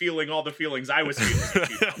he was feeling all the feelings I was feeling.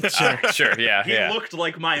 in 2006. Sure. Yeah. He Yeah. looked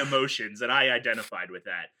like my emotions, and I identified with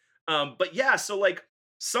that. But yeah, so like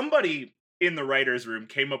somebody in the writer's room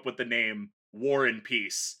came up with the name War and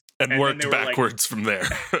Peace. and then worked they were like- backwards from there.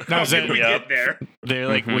 How was did it, we yep. get there? They're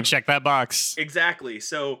like, Mhm. we check that box. Exactly.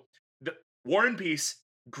 So the War and Peace,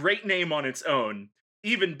 great name on its own.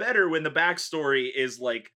 Even better when the backstory is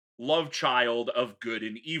like love child of good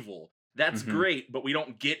and evil. That's Mhm. great, but we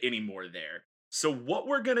don't get any more there. So what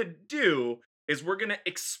we're gonna do is we're gonna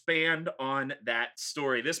expand on that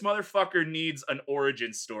story. This motherfucker needs an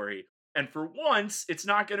origin story. And for once, it's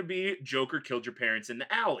not gonna be Joker killed your parents in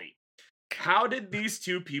the alley. How did these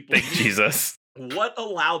two people Thank meet? Jesus. What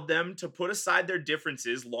allowed them to put aside their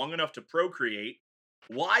differences long enough to procreate?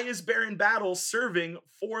 Why is Baron Battle serving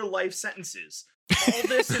 4 life sentences? All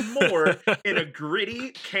this and more in a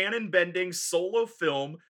gritty, canon-bending solo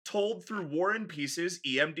film told through War and Peace's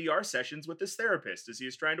EMDR sessions with his therapist as he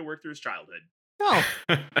is trying to work through his childhood. Oh,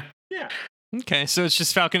 Yeah. okay. So it's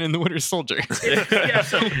just Falcon and the Winter Soldier. Yeah,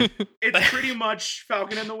 so it's pretty much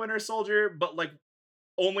Falcon and the Winter Soldier, but like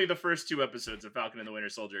only the first 2 episodes of Falcon and the Winter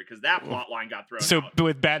Soldier because that plot line got thrown So out.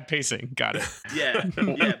 with bad pacing, got it. Yeah,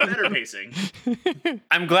 better pacing.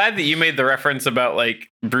 I'm glad that you made the reference about like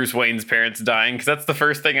Bruce Wayne's parents dying, because that's the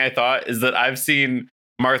first thing I thought is that I've seen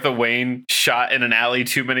Martha Wayne shot in an alley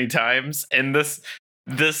too many times, and this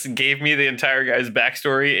gave me the entire guy's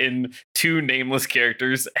backstory in 2 nameless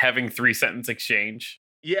characters having 3-sentence exchange.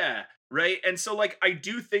 Yeah, right. And so like I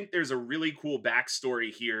do think there's a really cool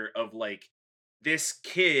backstory here of like this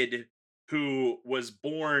kid who was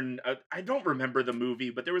born I don't remember the movie,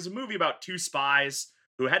 but there was a movie about 2 spies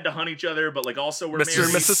who had to hunt each other but like also were Mr.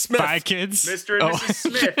 married. and Mrs. Smith. Spy Kids. Mr. and Oh. Mrs.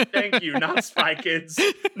 Smith. Thank you. Not Spy Kids.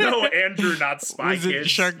 No, Andrew, not Spy Was Kids. it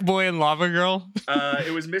Shark Boy and Lava Girl?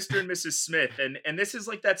 It was Mr. and Mrs. Smith, and this is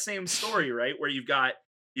like that same story, right? Where you've got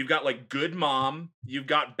like good mom, you've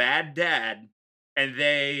got bad dad, and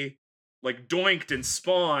they like doinked and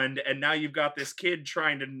spawned, and now you've got this kid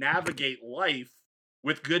trying to navigate life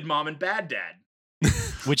with good mom and bad dad.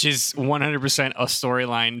 which is 100% a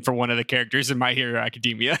storyline for one of the characters in My Hero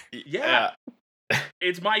Academia. Yeah.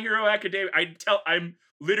 It's My Hero Academia. I'm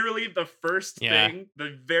literally the first thing,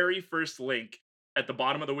 the very first link at the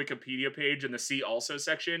bottom of the Wikipedia page in the See Also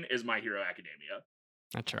section is My Hero Academia.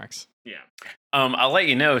 That tracks. Yeah. I'll let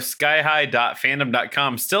you know,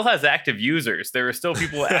 skyhigh.fandom.com still has active users. There are still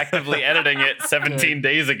people actively editing it 17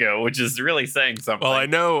 days ago, which is really saying something. Well, I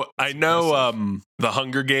know the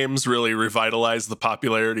Hunger Games really revitalized the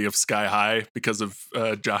popularity of Sky High because of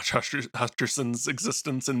Josh Hutcherson's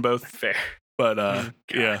existence in both. Fair. But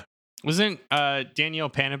yeah. Wasn't Danielle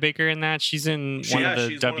Panabaker in that? She's in one of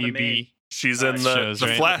the WB. She's in shows, the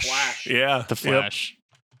right? Flash. The Flash. Yeah. The Flash.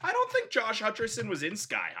 I don't think Josh Hutcherson was in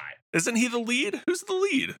Sky High. Isn't he the lead? Who's the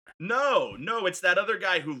lead? No, it's that other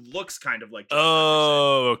guy who looks kind of like Josh Hutcherson.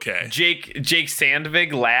 Oh, okay. Jake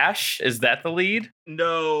Sandvig Lash, is that the lead?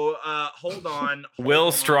 No, hold on.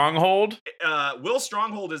 Will Stronghold? Will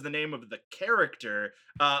Stronghold is the name of the character.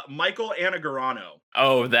 Michael Anagorano.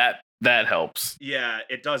 Oh, that helps. Yeah,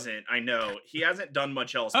 it doesn't. I know. He hasn't done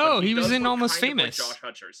much else. Oh, but he was does in look Almost kind of Famous. Like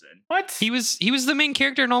Josh Hutcherson. What? He was the main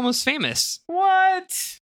character in Almost Famous.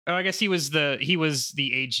 What? Oh, I guess he was the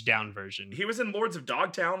aged down version. He was in Lords of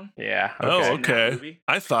Dogtown. Yeah. Oh, Okay. In that okay. movie.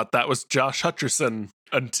 I thought that was Josh Hutcherson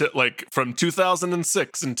until from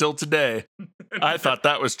 2006 until today. I thought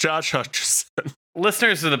that was Josh Hutcherson.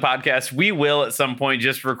 Listeners of the podcast, we will at some point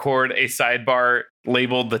just record a sidebar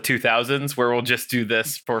labeled the 2000s where we'll just do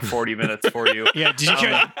this for 40 minutes for you. Yeah, did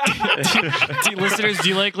you listeners? Do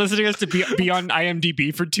you like listeners to be on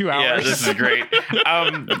IMDb for 2 hours? Yeah, this is great.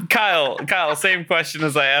 Kyle, same question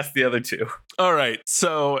as I asked the other two. All right,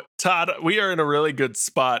 so Todd, we are in a really good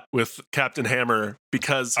spot with Captain Hammer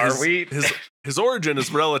because his origin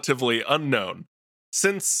is relatively unknown.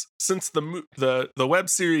 Since the web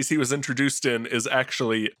series he was introduced in is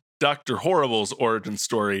actually Dr. Horrible's origin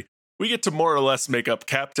story, we get to more or less make up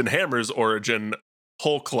Captain Hammer's origin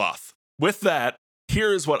whole cloth. With that,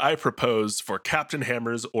 here is what I propose for Captain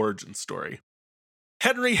Hammer's origin story.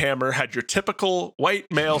 Henry Hammer had your typical white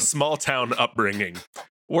male small town upbringing,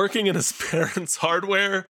 working in his parents'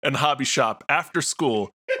 hardware and hobby shop after school,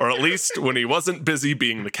 or at least when he wasn't busy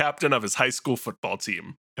being the captain of his high school football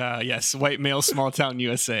team. Yes, white male, small town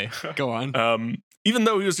USA. Go on. Even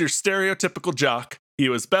though he was your stereotypical jock, he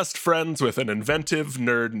was best friends with an inventive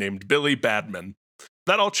nerd named Billy Badman.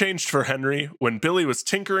 That all changed for Henry when Billy was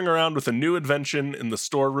tinkering around with a new invention in the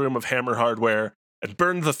storeroom of Hammer Hardware and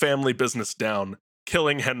burned the family business down,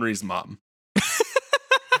 killing Henry's mom.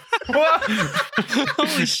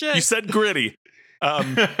 Holy shit. You said gritty.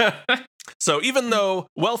 So even though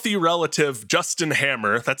wealthy relative Justin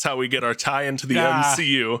Hammer, that's how we get our tie into the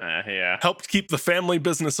MCU, helped keep the family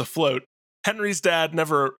business afloat, Henry's dad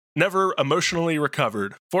never emotionally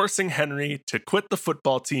recovered, forcing Henry to quit the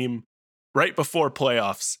football team right before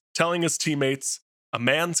playoffs, telling his teammates, a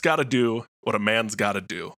man's gotta do what a man's gotta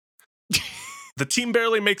do. The team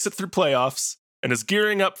barely makes it through playoffs and is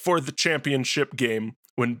gearing up for the championship game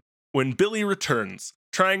when Billy returns,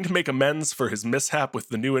 trying to make amends for his mishap with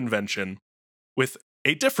the new invention, with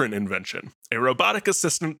a different invention, a robotic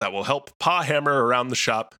assistant that will help paw Hammer around the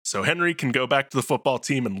shop so Henry can go back to the football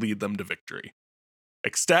team and lead them to victory.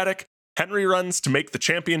 Ecstatic, Henry runs to make the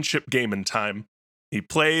championship game in time. He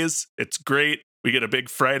plays, it's great, we get a big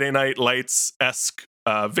Friday Night Lights-esque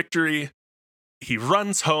victory. He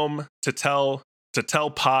runs home to tell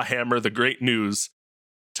Pa Hammer the great news,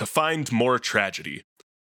 to find more tragedy.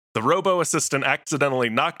 The robo-assistant accidentally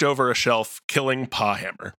knocked over a shelf, killing Pa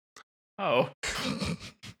Hammer. Oh.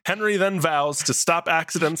 Henry then vows to stop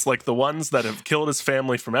accidents like the ones that have killed his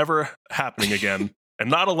family from ever happening again, and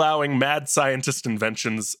not allowing mad scientist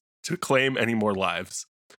inventions to claim any more lives.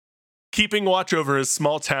 Keeping watch over his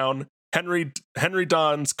small town, Henry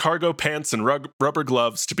dons cargo pants and rubber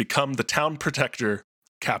gloves to become the town protector,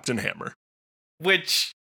 Captain Hammer.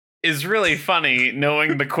 Which is really funny,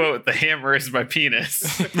 knowing the quote, "The hammer is my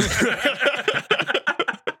penis."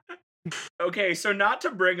 Okay, so not to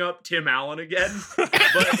bring up Tim Allen again, but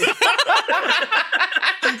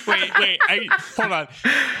wait, hold on.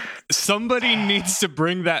 Somebody needs to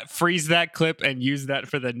freeze that clip and use that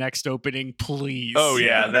for the next opening, please. Oh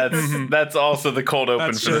yeah, that's also the cold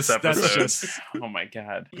open for this episode. That's just oh my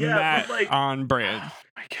god. yeah, Matt but like, on brand. Oh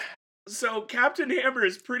my god. So Captain Hammer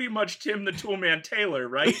is pretty much Tim the Toolman Taylor,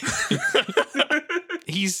 right?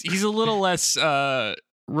 He's a little less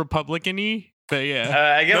Republican-y, but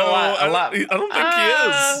yeah. I get a lot. I don't think he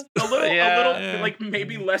is. A little, Yeah. like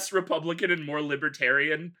maybe less Republican and more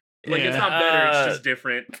libertarian. Like it's Yeah. not better; it's just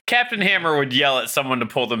different. Captain Hammer would yell at someone to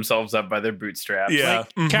pull themselves up by their bootstraps. Yeah.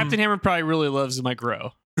 Captain Hammer probably really loves Mike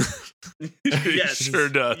Rowe. Yes. Sure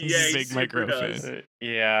does. Yeah, he Big super micro does. fan.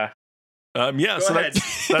 Yeah. Yeah, Go so ahead.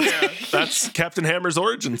 that's Captain Hammer's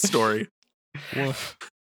origin story. Woof.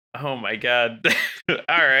 Oh my god. All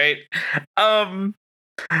right.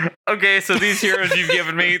 Okay, so these heroes you've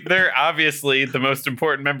given me, they're obviously the most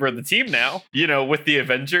important member of the team now. You know, with the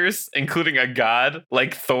Avengers, including a god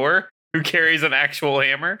like Thor, who carries an actual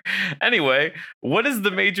hammer. Anyway, what is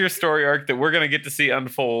the major story arc that we're going to get to see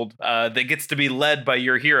unfold that gets to be led by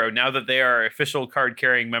your hero now that they are official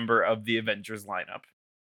card-carrying member of the Avengers lineup?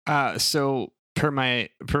 So per my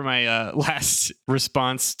last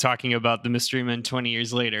response talking about the Mystery Men 20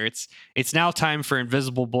 years later, it's now time for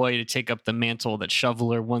Invisible Boy to take up the mantle that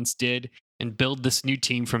Shoveler once did and build this new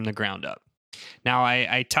team from the ground up. Now,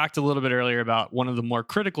 I talked a little bit earlier about one of the more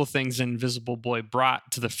critical things Invisible Boy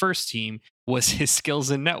brought to the first team was his skills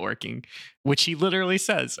in networking, which he literally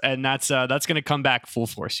says, and that's going to come back full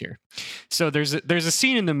force here. So there's a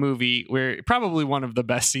scene in the movie where probably one of the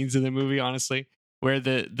best scenes in the movie, honestly, where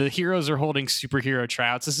the heroes are holding superhero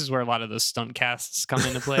tryouts. This is where a lot of those stunt casts come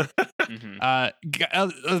into play. Mhm.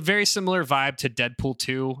 A very similar vibe to Deadpool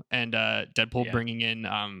 2 and Deadpool Yeah. bringing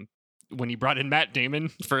in when he brought in Matt Damon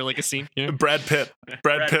for like a scene. You know? Brad Pitt.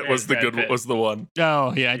 Brad Pitt was the Brad good Pitt. was the one.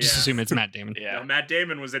 Oh yeah, I just Yeah. assume it's Matt Damon. Yeah. No, Matt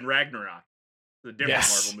Damon was in Ragnarok, the different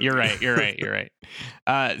Yes, Marvel movie. you're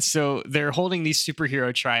right. So they're holding these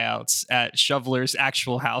superhero tryouts at Shoveler's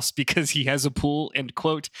actual house because he has a pool, and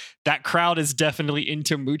quote, that crowd is definitely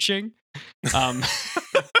into mooching.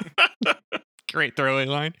 Great throwaway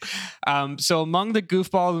line. So among the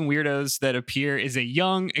goofballs and weirdos that appear is a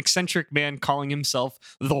young, eccentric man calling himself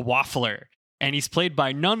the Waffler. And he's played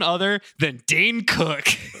by none other than Dane Cook.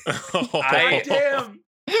 I- Damn.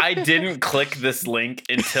 I didn't click this link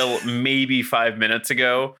until maybe 5 minutes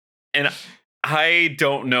ago, and I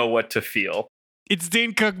don't know what to feel. It's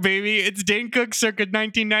Dane Cook, baby. It's Dane Cook circa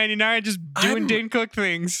 1999, just doing I'm- Dane Cook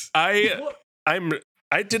things. I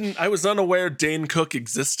was unaware Dane Cook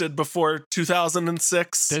existed before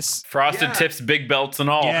 2006. This Frosted Yeah. Tips, big belts, and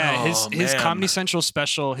all. Yeah, his Oh, his man. Comedy Central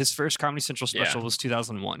special, his first Comedy Central special Yeah. was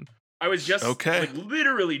 2001. I was just Okay. like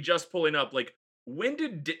literally just pulling up like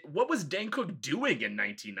what was Dan Cook doing in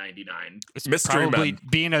 1999? It's Mystery probably Men.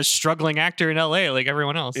 being a struggling actor in LA like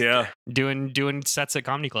everyone else. Yeah. Doing sets at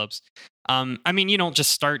comedy clubs. I mean, you don't just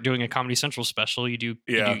start doing a Comedy Central special. You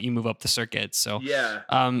move up the circuit. So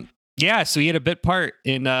Yeah. so he had a bit part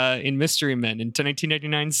in Mystery Men in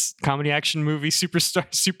 1999's comedy action movie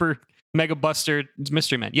super mega buster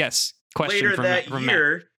Mystery Men. Yes. Question Later from that from Matt.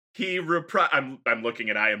 year, he I'm looking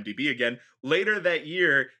at IMDb again. Later that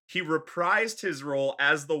year, he reprised his role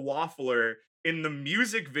as the Waffler in the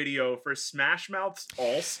music video for Smash Mouth's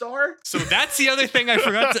All Star. So that's the other thing I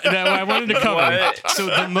forgot that I wanted to cover. What? So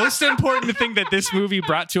the most important thing that this movie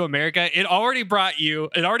brought to America, it already brought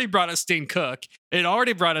us Dane Cook. It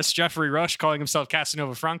already brought us Jeffrey Rush calling himself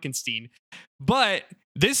Casanova Frankenstein. But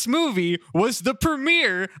this movie was the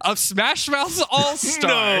premiere of Smash Mouth's All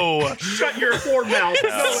Star. No. Shut your whore mouth. No,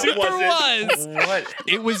 it Super wasn't. was. What?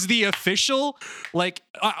 It was the official,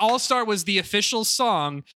 All Star was the official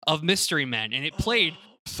song of Mystery Men, and it played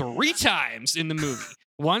 3 times in the movie.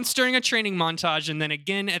 Once during a training montage, and then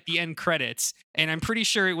again at the end credits. And I'm pretty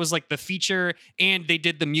sure it was like the feature, and they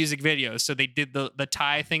did the music video. So they did the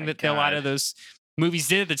tie thing that a lot of those movies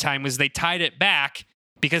did at the time was they tied it back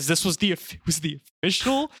because this was the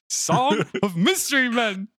official song of Mystery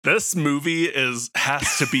Men. This movie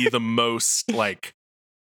has to be the most like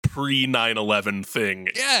pre 9/11 thing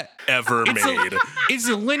Yeah, ever It's a- made. it's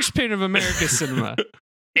the linchpin of America's cinema.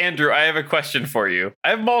 Andrew, I have a question for you.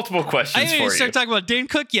 I have multiple I questions didn't for even you. start talking about Dane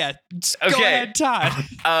Cook yet. Just Go Okay. ahead,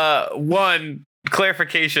 Todd. One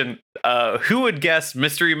clarification. Who would guess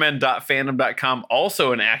mysterymen.fandom.com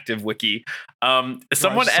also an active wiki? Someone I just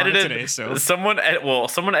saw it edited today, so. someone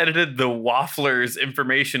edited the Waffler's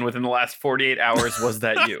information within the last 48 hours. Was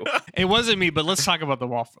that you? It wasn't me, but let's talk about the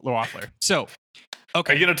Waffler. So,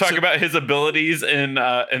 okay. Are you going to talk so about his abilities in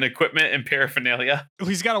equipment and paraphernalia?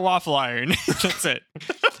 he's got a waffle iron. That's it.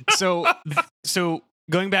 So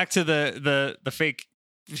going back to the fake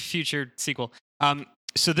future sequel.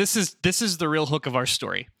 So this is the real hook of our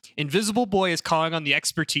story. Invisible Boy is calling on the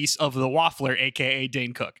expertise of the Waffler, aka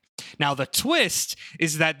Dane Cook. Now the twist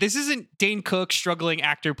is that this isn't Dane Cook, struggling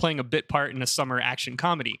actor playing a bit part in a summer action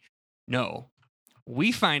comedy. No,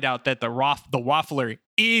 we find out that the Waffler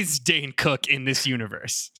is Dane Cook in this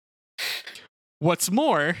universe. What's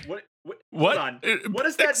more, Hold on. What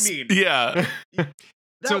does that mean? Yeah. That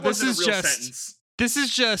So this wasn't is a real just- sentence. this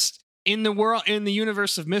is just in the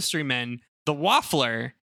universe of Mystery Men, the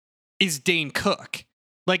Waffler is Dane Cook.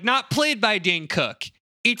 Like, not played by Dane Cook.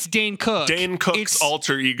 it's Dane Cook. Dane Cook's It's-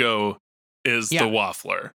 alter ego is Yeah. the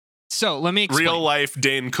Waffler. So let me explain. Real life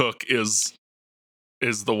Dane Cook is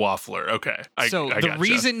the Waffler. Okay. I The gotcha.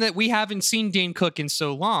 reason that we haven't seen Dane Cook in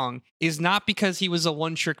so long is not because he was a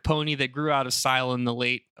one-trick pony that grew out of style in the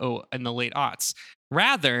late aughts.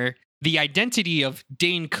 Rather, the identity of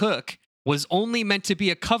Dane Cook was only meant to be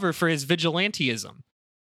a cover for his vigilantism.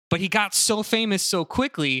 But he got so famous so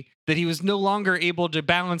quickly that he was no longer able to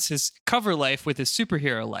balance his cover life with his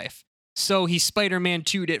superhero life. So he Spider-Man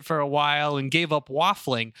 2'd it for a while and gave up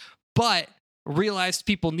waffling, but realized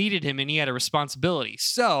people needed him and he had a responsibility.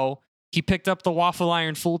 So he picked up the waffle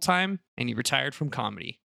iron full time and he retired from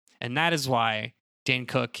comedy. And that is why Dane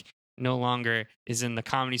Cook no longer is in the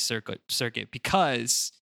comedy circuit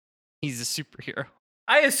because he's a superhero.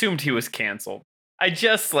 I assumed he was canceled. I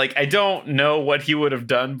don't know what he would have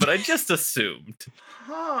done, but I just assumed.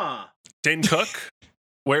 Huh. Dane Cook,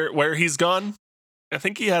 where he's gone, I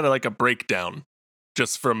think he had like a breakdown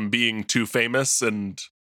just from being too famous and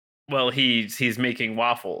Well, he's making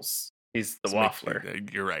waffles. He's the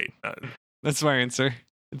waffler. You're right. That's my answer.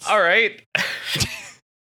 All right.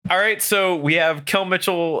 All right, so we have Kel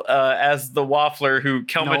Mitchell as the waffler, who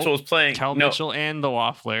Kel Nope. Mitchell is playing. Kel Mitchell and the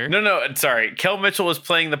Waffler. No, sorry. Kel Mitchell is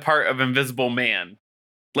playing the part of Invisible Man.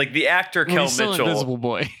 Like the actor Well, Kel he's still Mitchell. Invisible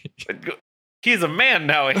Boy. He's a man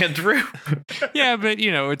now, Andrew. Yeah, but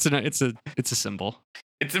it's a symbol.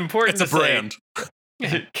 It's important It's a to brand.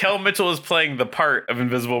 say Kel Mitchell is playing the part of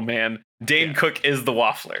Invisible Man. Dane Cook is the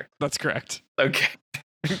waffler. That's correct. Okay.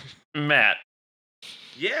 Matt.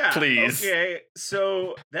 Yeah. Please. Okay.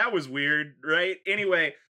 So that was weird, right?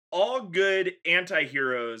 Anyway, all good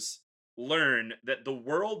anti-heroes learn that the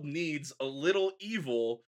world needs a little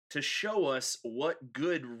evil to show us what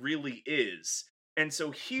good really is. And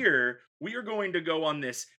so here we are going to go on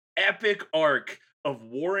this epic arc of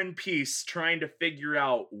War and Peace trying to figure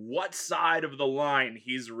out what side of the line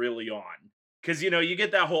he's really on. Because, you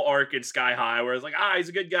get that whole arc in Sky High where it's like, he's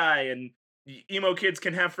a good guy and emo kids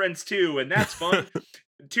can have friends too, and that's fun.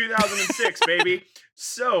 2006, baby.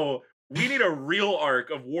 So we need a real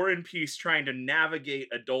arc of War and Peace trying to navigate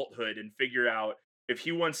adulthood and figure out if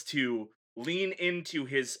he wants to lean into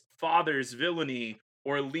his father's villainy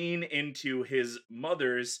or lean into his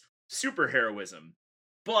mother's superheroism.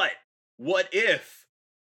 But what if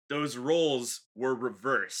those roles were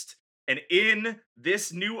reversed? And in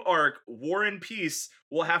this new arc, War and Peace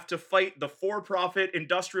will have to fight the for-profit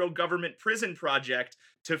industrial government prison project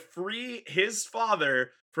to free his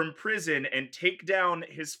father from prison and take down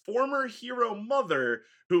his former hero mother,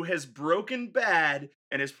 who has broken bad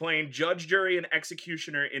and is playing judge, jury, and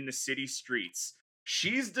executioner in the city streets.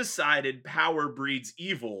 She's decided power breeds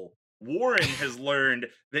evil. Warren has learned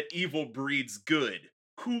that evil breeds good.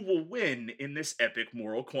 Who will win in this epic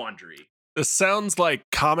moral quandary? This sounds like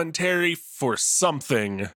commentary for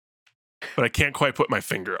something, but I can't quite put my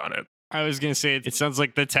finger on it. I was gonna say it sounds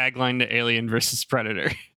like the tagline to Alien versus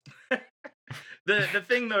Predator. The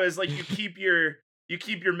thing though is like you keep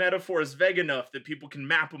your metaphors vague enough that people can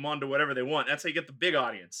map them onto whatever they want. That's how you get the big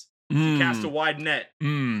audience. Cast a wide net.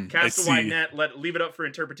 Cast a wide net. Leave it up for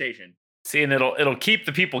interpretation. See, and it'll keep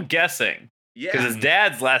the people guessing. Yeah. Because his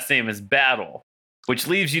dad's last name is Battle, which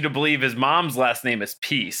leaves you to believe his mom's last name is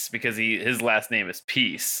Peace because his last name is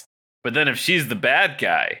Peace. But then if she's the bad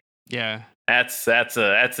guy, Yeah. that's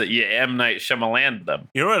a M. Night Shyamalan them.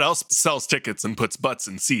 You know what else sells tickets and puts butts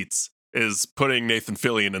in seats is putting Nathan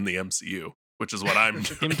Fillion in the MCU, which is what I'm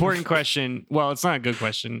doing. Important question. Well, it's not a good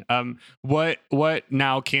question. What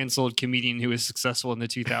now canceled comedian who was successful in the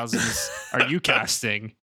 2000s are you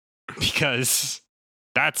casting? Because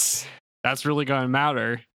that's really gonna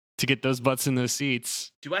matter to get those butts in those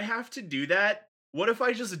seats. Do I have to do that? What if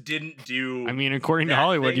I just didn't do? I mean, according to that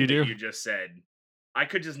Hollywood, thing you do. that You just said I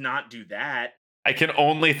could just not do that. I can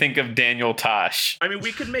only think of Daniel Tosh. I mean,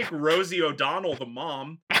 we could make Rosie O'Donnell the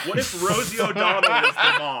mom. What if Rosie O'Donnell was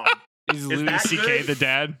the mom? Is Is Louis that C.K. good? the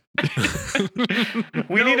dad?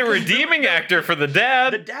 We No, need a 'cause redeeming actor for the The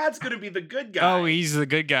dad. dad's gonna be the good guy. Oh, he's the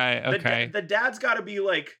good guy. The da- Okay. the dad's got to be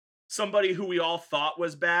like somebody who we all thought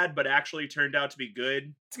was bad, but actually turned out to be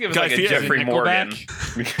good. Let's give us Guy like a Fieri. Jeffrey Morgan.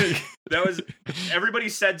 Nickelback? That was everybody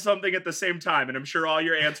said something at the same time, and I'm sure all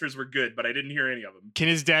your answers were good, but I didn't hear any of them. Can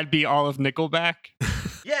his dad be all of Nickelback?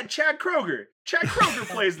 Yeah, Chad Kroger. Chad Kroger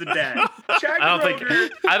plays the dad. Chad I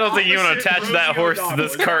don't think you want to opposite attach that Rosie horse to O'Donnell.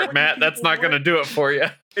 this Is that cart, what Matt. you That's people not going to want? do it for you.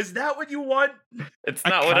 Is that what you want? It's I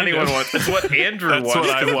not what kind anyone of- wants. It's what Andrew That's wants. what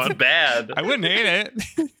I 'cause want. It's bad. I wouldn't hate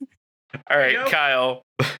it. All right, You know? Kyle.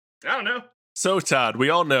 I don't know. So, Todd, we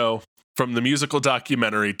all know from the musical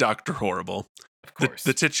documentary Dr. Horrible, Of course.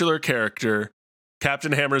 the titular character,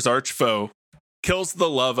 Captain Hammer's arch foe, kills the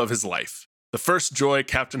love of his life. The first joy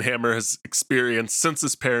Captain Hammer has experienced since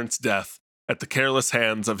his parents' death at the careless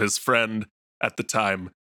hands of his friend at the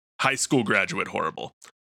time, high school graduate Horrible.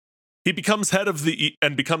 He becomes head of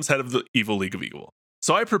the Evil League of Evil.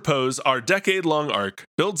 So I propose our decade-long arc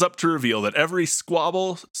builds up to reveal that every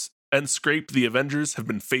squabble and scrape the Avengers have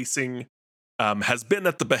been facing has been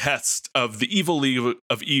at the behest of the Evil League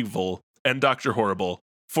of Evil and Dr. Horrible,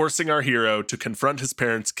 forcing our hero to confront his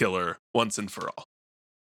parents' killer once and for all.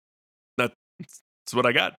 That's what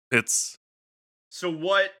I got. So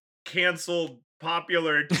what canceled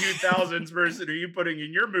popular 2000s version are you putting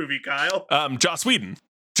in your movie, Kyle? Joss Whedon.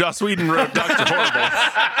 Joss Whedon wrote Dr.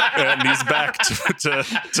 Horrible, and he's back to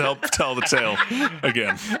help tell the tale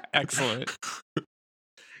again. Excellent.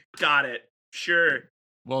 Got it. Sure.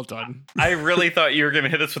 Well done. I really thought you were going to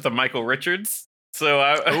hit us with a Michael Richards.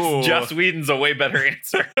 So Joss Whedon's a way better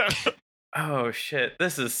answer. Oh, shit.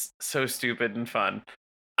 This is so stupid and fun.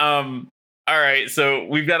 All right. So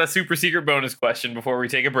we've got a super secret bonus question before we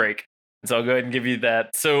take a break. So I'll go ahead and give you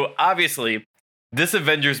that. So obviously, this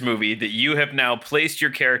Avengers movie that you have now placed your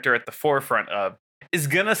character at the forefront of is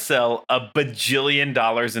going to sell $1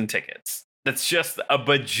 bajillion in tickets. That's just $1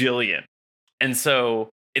 bajillion. And so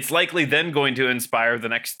it's likely then going to inspire the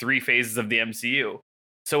next 3 phases of the MCU.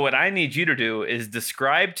 So what I need you to do is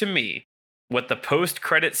describe to me what the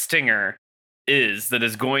post-credit stinger is that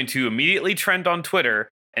is going to immediately trend on Twitter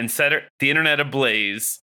and set the internet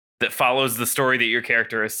ablaze that follows the story that your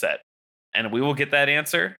character has set. And we will get that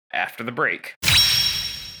answer after the break.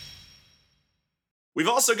 We've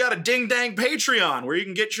also got a Ding Dang Patreon where you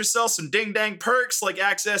can get yourself some Ding Dang perks like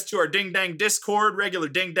access to our Ding Dang Discord, regular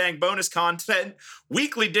Ding Dang bonus content,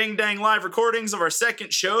 weekly Ding Dang live recordings of our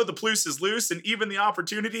second show, The Ploose is Loose, and even the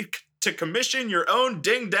opportunity to commission your own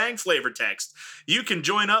Ding Dang flavor text. You can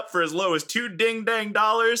join up for as low as $2 Ding Dang,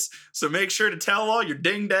 so make sure to tell all your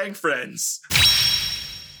Ding Dang friends.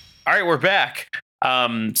 All right, we're back.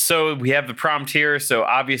 So we have the prompt here. So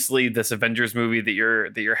obviously this Avengers movie that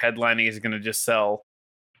you're headlining is going to just sell.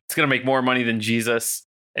 It's going to make more money than Jesus.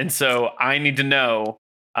 And so I need to know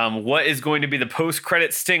what is going to be the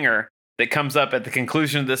post-credit stinger that comes up at the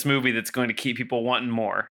conclusion of this movie that's going to keep people wanting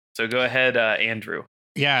more. So go ahead, Andrew.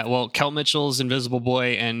 Yeah, well, Kel Mitchell's Invisible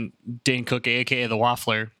Boy and Dane Cook, aka the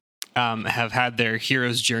Waffler, have had their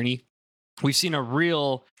hero's journey. We've seen a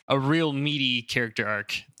real meaty character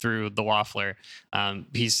arc through the Waffler.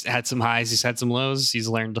 He's had some highs, he's had some lows, he's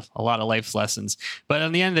learned a lot of life lessons. But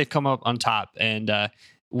in the end, they've come up on top, and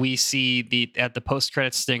we see at the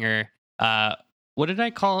post-credit stinger. What did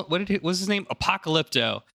I call it? What's his name?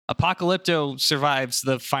 Apocalypto. Apocalypto survives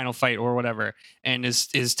the final fight or whatever, and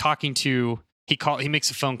is talking to. He makes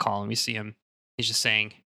a phone call, and we see him. He's just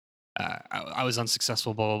saying, I was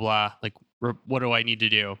unsuccessful, blah, blah, blah. Like, what do I need to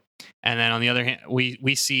do? And then on the other hand,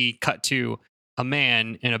 we see cut to a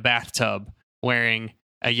man in a bathtub wearing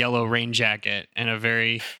a yellow rain jacket and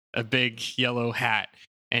a big yellow hat.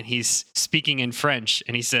 And he's speaking in French,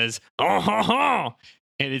 and he says, "Oh, ho, ho!"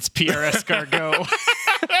 And it's Pierre Escargot.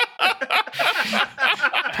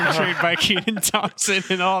 Portrayed by Kenan Thompson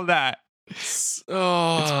and all that. It's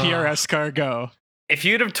Pierre Escargot. If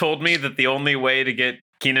you'd have told me that the only way to get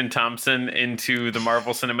Kenan Thompson into the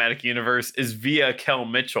Marvel Cinematic Universe is via Kel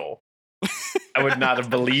Mitchell, I would not have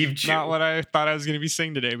believed you. Not what I thought I was going to be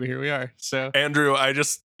saying today, but here we are. So, Andrew,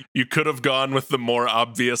 you could have gone with the more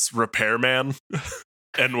obvious repairman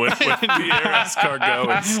and went with Pierre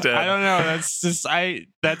Escargot instead. I don't know.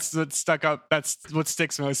 That's what stuck up. That's what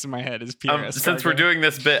sticks most in my head is Pierre Escargot. Since we're doing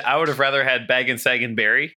this bit, I would have rather had Bag and Sag and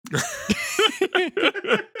Barry.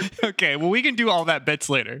 Okay, well, we can do all that bits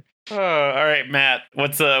later. Oh, all right, Matt.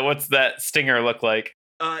 What's that stinger look like?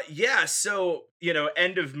 Yeah. So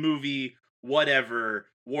end of movie, whatever.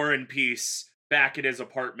 War and Peace back at his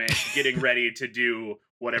apartment, getting ready to do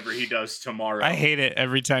whatever he does tomorrow. I hate it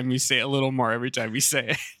every time you say it, a little more every time you say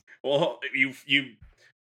it. Well,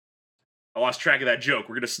 I lost track of that joke.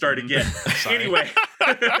 We're gonna start again. Anyway,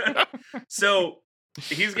 so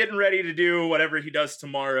he's getting ready to do whatever he does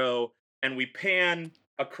tomorrow, and we pan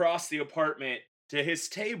across the apartment to his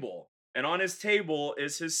table, and on his table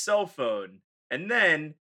is his cell phone, and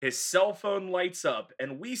then his cell phone lights up,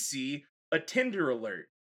 and we see a Tinder alert.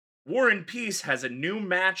 War and Peace has a new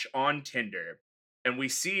match on Tinder, and we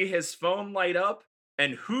see his phone light up,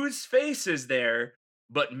 and whose face is there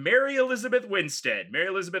but Mary Elizabeth Winstead. Mary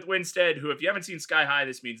Elizabeth Winstead, who, if you haven't seen Sky High,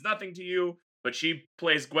 this means nothing to you, but she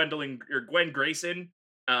plays Gwen Grayson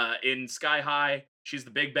in Sky High. She's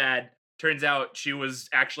the big bad. Turns out she was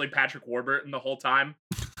actually Patrick Warburton the whole time.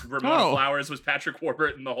 Ramona Flowers was Patrick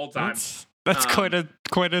Warburton the whole time. That's quite a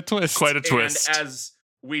twist. Quite a twist. And as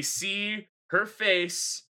we see her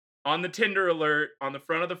face on the Tinder alert on the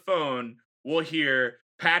front of the phone will hear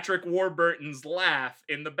Patrick Warburton's laugh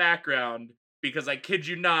in the background, because I kid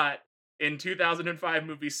you not, in 2005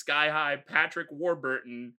 movie Sky High, Patrick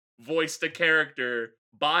Warburton voiced a character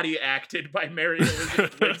body acted by Mary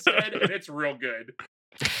Elizabeth Winstead, and it's real good.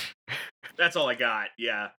 That's all I got.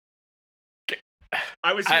 Yeah.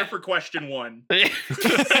 I was here for question 1. All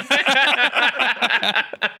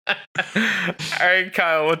right,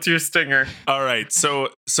 Kyle, what's your stinger? All right, so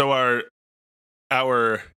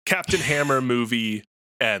our Captain Hammer movie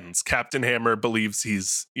ends. Captain Hammer believes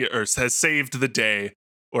has saved the day,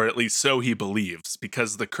 or at least so he believes,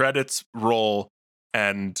 because the credits roll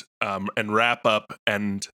and wrap up,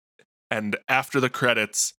 and after the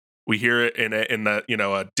credits, we hear it in a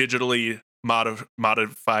digitally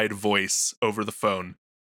modified voice over the phone.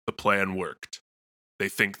 The plan worked. They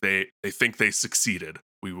think they succeeded.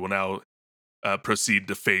 We will now proceed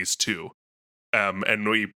to phase 2. And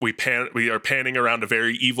we are panning around a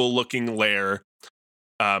very evil looking lair.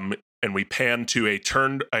 And we pan to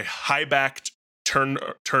a high backed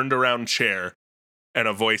turned around chair, and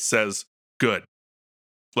a voice says, "Good.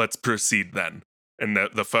 Let's proceed then." And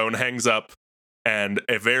the phone hangs up, and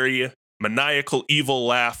a very maniacal evil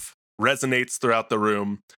laugh resonates throughout the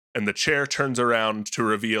room, and the chair turns around to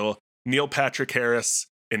reveal Neil Patrick Harris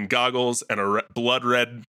in goggles and a blood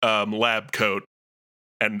red lab coat,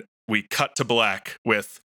 and we cut to black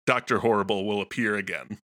with Dr. Horrible will appear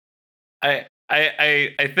again. I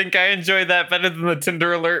think I enjoyed that better than the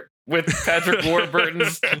Tinder alert with Patrick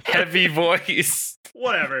Warburton's heavy voice.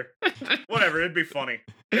 Whatever. It'd be funny.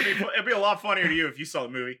 It'd be a lot funnier to you if you saw the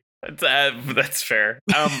movie. That's fair.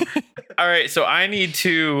 All right, so I need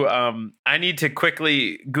to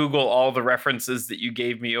quickly Google all the references that you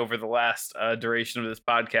gave me over the last duration of this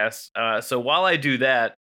podcast. So while I do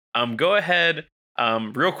that, go ahead,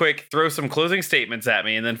 real quick, throw some closing statements at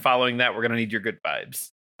me, and then following that, we're gonna need your good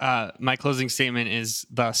vibes. My closing statement is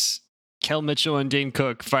thus: Kel Mitchell and Dane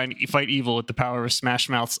Cook fight evil with the power of Smash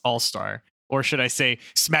Mouth's All-Star. Or should I say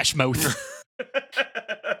Smash Mouth?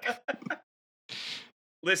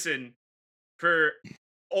 Listen, for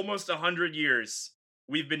almost 100 years,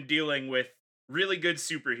 we've been dealing with really good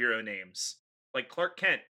superhero names like Clark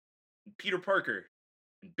Kent, and Peter Parker,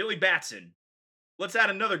 and Billy Batson. Let's add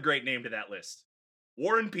another great name to that list.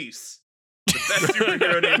 War and Peace, the best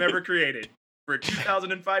superhero name ever created for a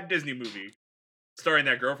 2005 Disney movie starring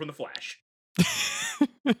that girl from The Flash.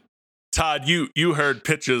 Todd, you heard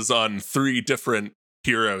pitches on 3 different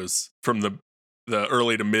heroes from the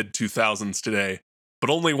early to mid 2000s today, but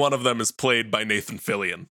only one of them is played by Nathan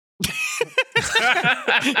Fillion.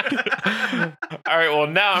 All right, well,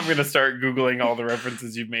 now I'm going to start Googling all the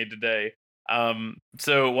references you've made today.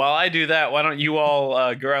 So while I do that, why don't you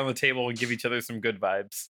all go around the table and give each other some good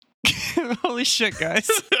vibes? Holy shit, guys.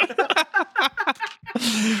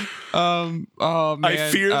 Oh man. I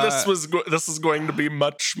fear this is going to be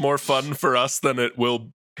much more fun for us than it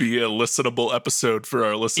will be a listenable episode for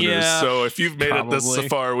our listeners. Yeah, so if you've made it this probably.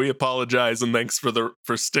 far, we apologize, and thanks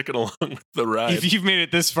for sticking along with the ride. If you've made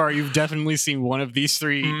it this far, you've definitely seen one of these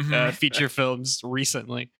 3 feature films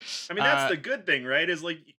recently. I mean, that's the good thing, right? Is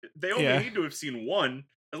like they only Yeah. need to have seen one.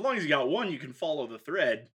 As long as you got one, you can follow the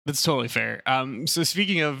thread. That's totally fair. So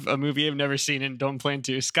speaking of a movie I've never seen and don't plan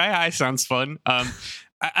to, Sky High sounds fun.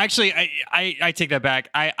 I take that back.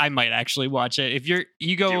 I might actually watch it. If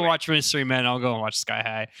you go Do and it. watch Mystery Men, I'll go and watch Sky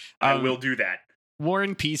High. I will do that. War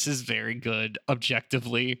and Peace is very good,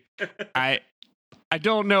 objectively. I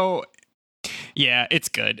don't know. Yeah, it's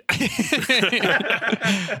good.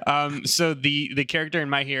 So the character in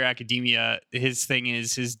My Hero Academia, his thing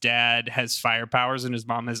is his dad has fire powers and his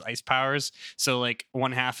mom has ice powers. So like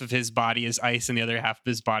one half of his body is ice and the other half of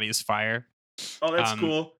his body is fire. Oh, that's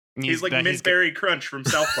cool. He's like that- Mint Berry Crunch from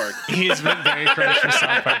South Park. He is Mint Berry Crunch from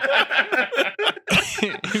South Park.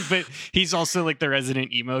 But he's also like the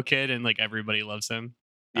resident emo kid, and like everybody loves him.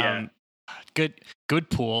 Yeah. Good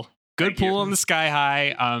pool. Thank you. Pool on the Sky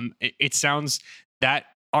High. It sounds, that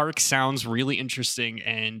arc sounds really interesting,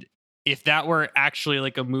 and if that were actually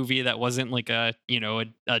like a movie that wasn't like a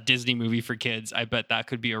Disney movie for kids, I bet that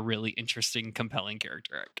could be a really interesting, compelling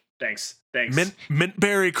character arc. Thanks. Mint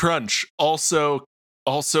Berry Crunch also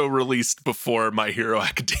released before My Hero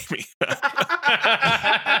Academia.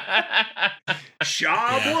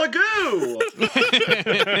 Shablagoo!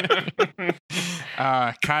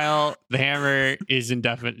 Kyle, the hammer is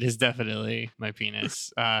definitely my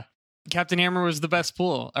penis. Captain Hammer was the best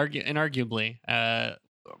pool, inarguably.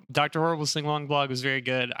 Dr. Horrible's Sing Along blog was very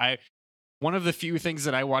good. One of the few things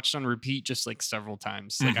that I watched on repeat just like several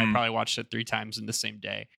times. Like I Mhm. probably watched it 3 times in the same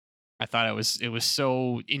day. I thought it was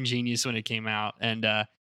so ingenious when it came out, and I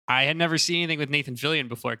had never seen anything with Nathan Fillion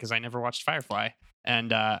before because I never watched Firefly,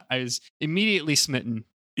 and I was immediately smitten.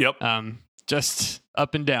 Yep. Just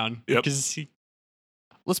up and down. Yep. Because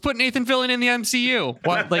let's put Nathan Fillion in the MCU.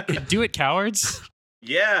 What? Like, do it, cowards.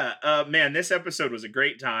 Yeah, man, this episode was a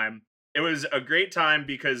great time. It was a great time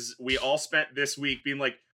because we all spent this week being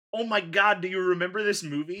like, oh my God, do you remember this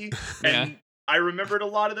movie? And I remembered a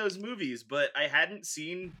lot of those movies, but I hadn't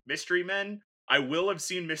seen Mystery Men. I will have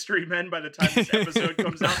seen Mystery Men by the time this episode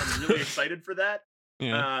comes out. I'm really excited for that.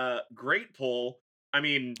 Yeah. Great pull. I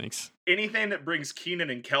mean, Thanks. anything that brings Keenan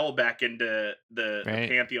and Kel back into the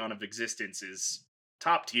pantheon of existence is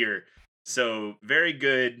top tier. So very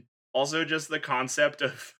good. Also, just the concept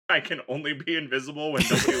of I can only be invisible when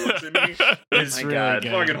nobody looks at me is really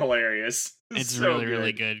good. fucking hilarious. It's so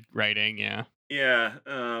really good writing. Yeah. Yeah,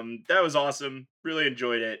 that was awesome. Really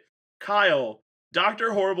enjoyed it. Kyle,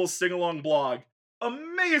 Dr. Horrible's sing-along blog.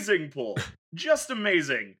 Amazing pull. Just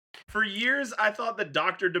amazing. For years, I thought that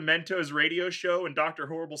Dr. Demento's radio show and Dr.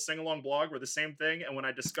 Horrible's sing-along blog were the same thing, and when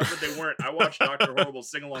I discovered they weren't, I watched Dr. Horrible's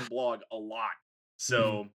sing-along blog a lot.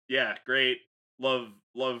 So, yeah, great. Love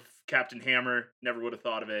Captain Hammer. Never would have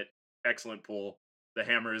thought of it. Excellent pull. The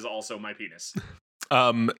hammer is also my penis.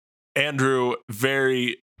 Andrew,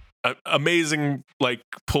 very amazing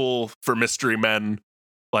pull for Mystery Men.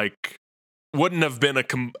 Wouldn't have been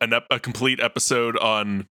a complete episode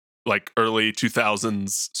on early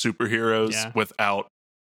 2000s superheroes without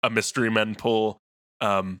a Mystery Men pull.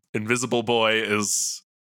 Invisible Boy is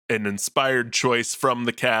an inspired choice from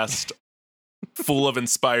the cast. Full of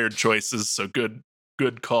inspired choices, so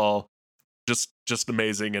good call. Just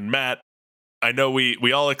amazing. And Matt, I know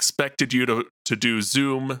we all expected you to do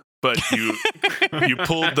Zoom, but you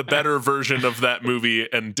pulled the better version of that movie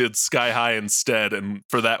and did Sky High instead, and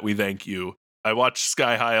for that we thank you. I watched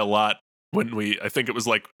Sky High a lot when I think it was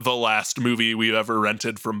the last movie we ever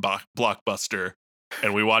rented from Blockbuster,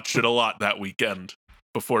 and we watched it a lot that weekend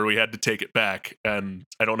before we had to take it back. And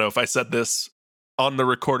I don't know if I said this on the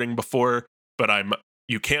recording before, but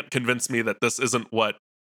you can't convince me that this isn't what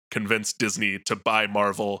convinced Disney to buy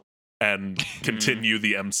Marvel and continue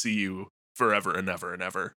the MCU forever and ever and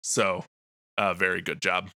ever. So, very good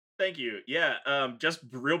job. Thank you. Yeah, just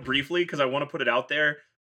real briefly, because I want to put it out there,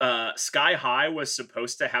 Sky High was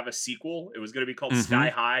supposed to have a sequel. It was going to be called Sky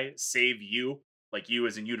High Save You, like you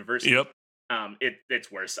as in university. Yep.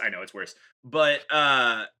 It's worse. I know it's worse. But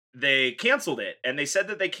they canceled it, and they said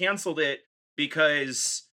that they canceled it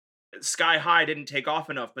because Sky High didn't take off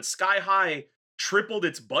enough, but Sky High tripled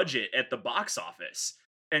its budget at the box office.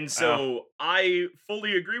 And so I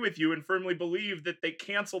fully agree with you and firmly believe that they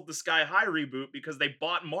canceled the Sky High reboot because they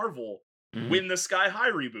bought Marvel when the Sky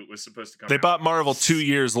High reboot was supposed to come out. They bought Marvel 2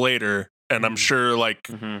 years later, and I'm sure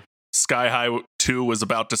Sky High 2 was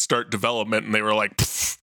about to start development, and they were like,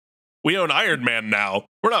 we own Iron Man now.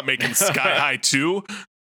 We're not making Sky High 2.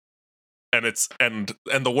 And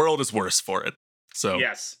and the world is worse for it. So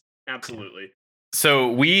yes. Absolutely.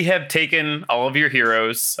 So we have taken all of your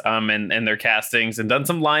heroes and their castings and done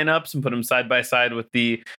some lineups and put them side by side with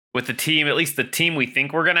the team, at least the team we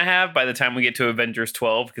think we're going to have by the time we get to Avengers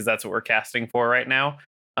 12, because that's what we're casting for right now.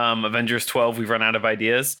 Avengers 12, we've run out of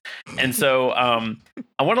ideas. And so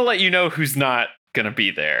I want to let you know who's not going to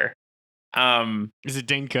be there. Is it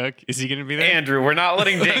Dane Cook? Is he going to be there? Andrew, we're not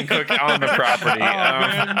letting Dane Cook on the property.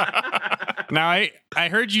 Now, I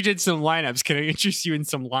heard you did some lineups. Can I interest you in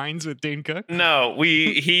some lines with Dane Cook? No,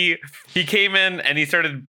 he came in and he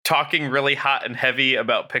started talking really hot and heavy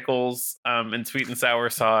about pickles and sweet and sour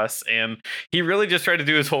sauce, and he really just tried to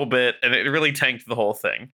do his whole bit, and it really tanked the whole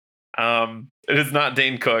thing. It is not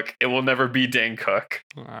Dane Cook. It will never be Dane Cook.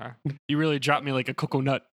 You really dropped me like a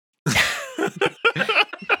coconut.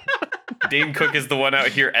 Dane Cook is the one out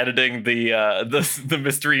here editing the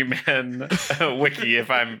Mystery Man wiki, if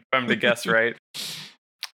I'm to guess right.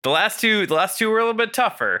 The last two were a little bit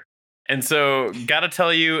tougher, and so gotta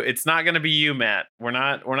tell you, it's not gonna be you, Matt. We're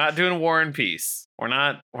not doing War and Peace. We're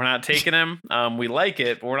not taking him. We like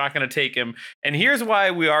it, but we're not gonna take him. And here's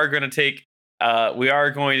why we are going to take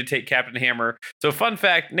Captain Hammer. So, fun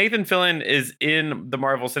fact: Nathan Fillion is in the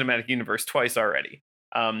Marvel Cinematic Universe twice already.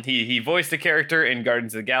 He voiced a character in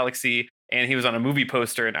Guardians of the Galaxy, and he was on a movie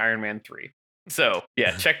poster in Iron Man 3. So,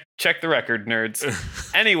 yeah, check the record, nerds.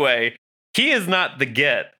 Anyway, he is not the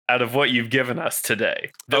get out of what you've given us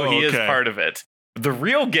today, though he is part of it. The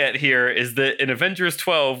real get here is that in Avengers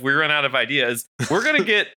 12, we run out of ideas. We're gonna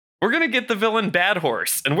get the villain Bad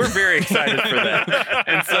Horse, and we're very excited for that.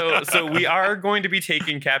 And so we are going to be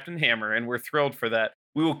taking Captain Hammer, and we're thrilled for that.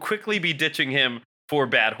 We will quickly be ditching him for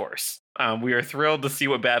Bad Horse. We are thrilled to see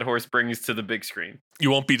what Bad Horse brings to the big screen.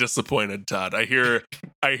 You won't be disappointed, Todd. I hear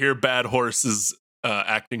Bad Horse's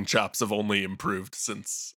acting chops have only improved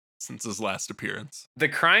since his last appearance. The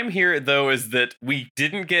crime here, though, is that we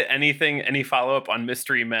didn't get any follow-up on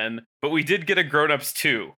Mystery Men, but we did get a Grown Ups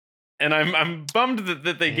 2. And I'm bummed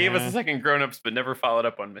that they gave us a second Grown Ups, but never followed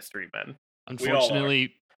up on Mystery Men.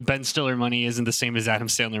 Unfortunately, Ben Stiller money isn't the same as Adam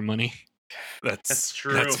Sandler money. That's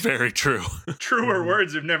true. That's very true. Truer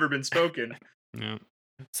words have never been spoken. Yeah.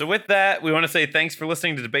 So with that, we want to say thanks for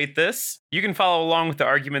listening to Debate This. You can follow along with the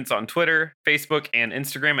arguments on Twitter, Facebook, and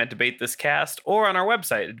Instagram at Debate This Cast, or on our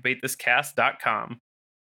website at debatethiscast.com.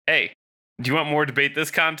 Hey, do you want more Debate This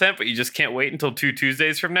content, but you just can't wait until 2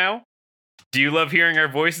 Tuesdays from now? Do you love hearing our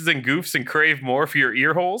voices and goofs and crave more for your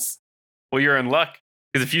ear holes? Well, you're in luck,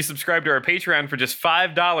 because if you subscribe to our Patreon for just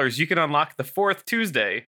 $5, you can unlock the 4th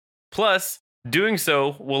Tuesday. Plus, doing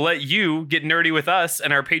so will let you get nerdy with us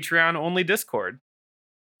and our Patreon-only Discord.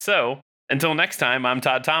 So, until next time, I'm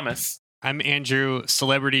Todd Thomas. I'm Andrew,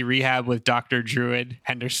 Celebrity Rehab with Dr. Druid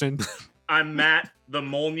Henderson. I'm Matt. The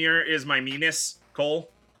Molnir is my meanest. Cole.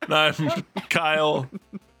 I'm Kyle.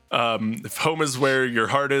 If home is where your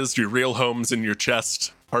heart is, your real home's in your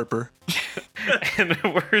chest, Harper. And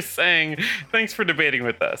we're saying, thanks for debating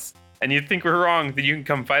with us. And you think we're wrong, then you can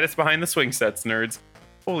come fight us behind the swing sets, nerds.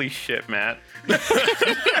 Holy shit, Matt.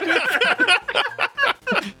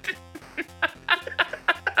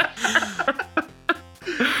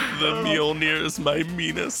 The Mjolnir is my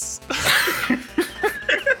meanest.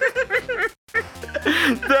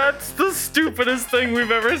 That's the stupidest thing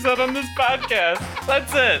we've ever said on this podcast.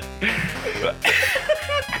 That's it.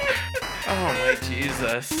 Oh my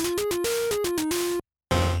Jesus.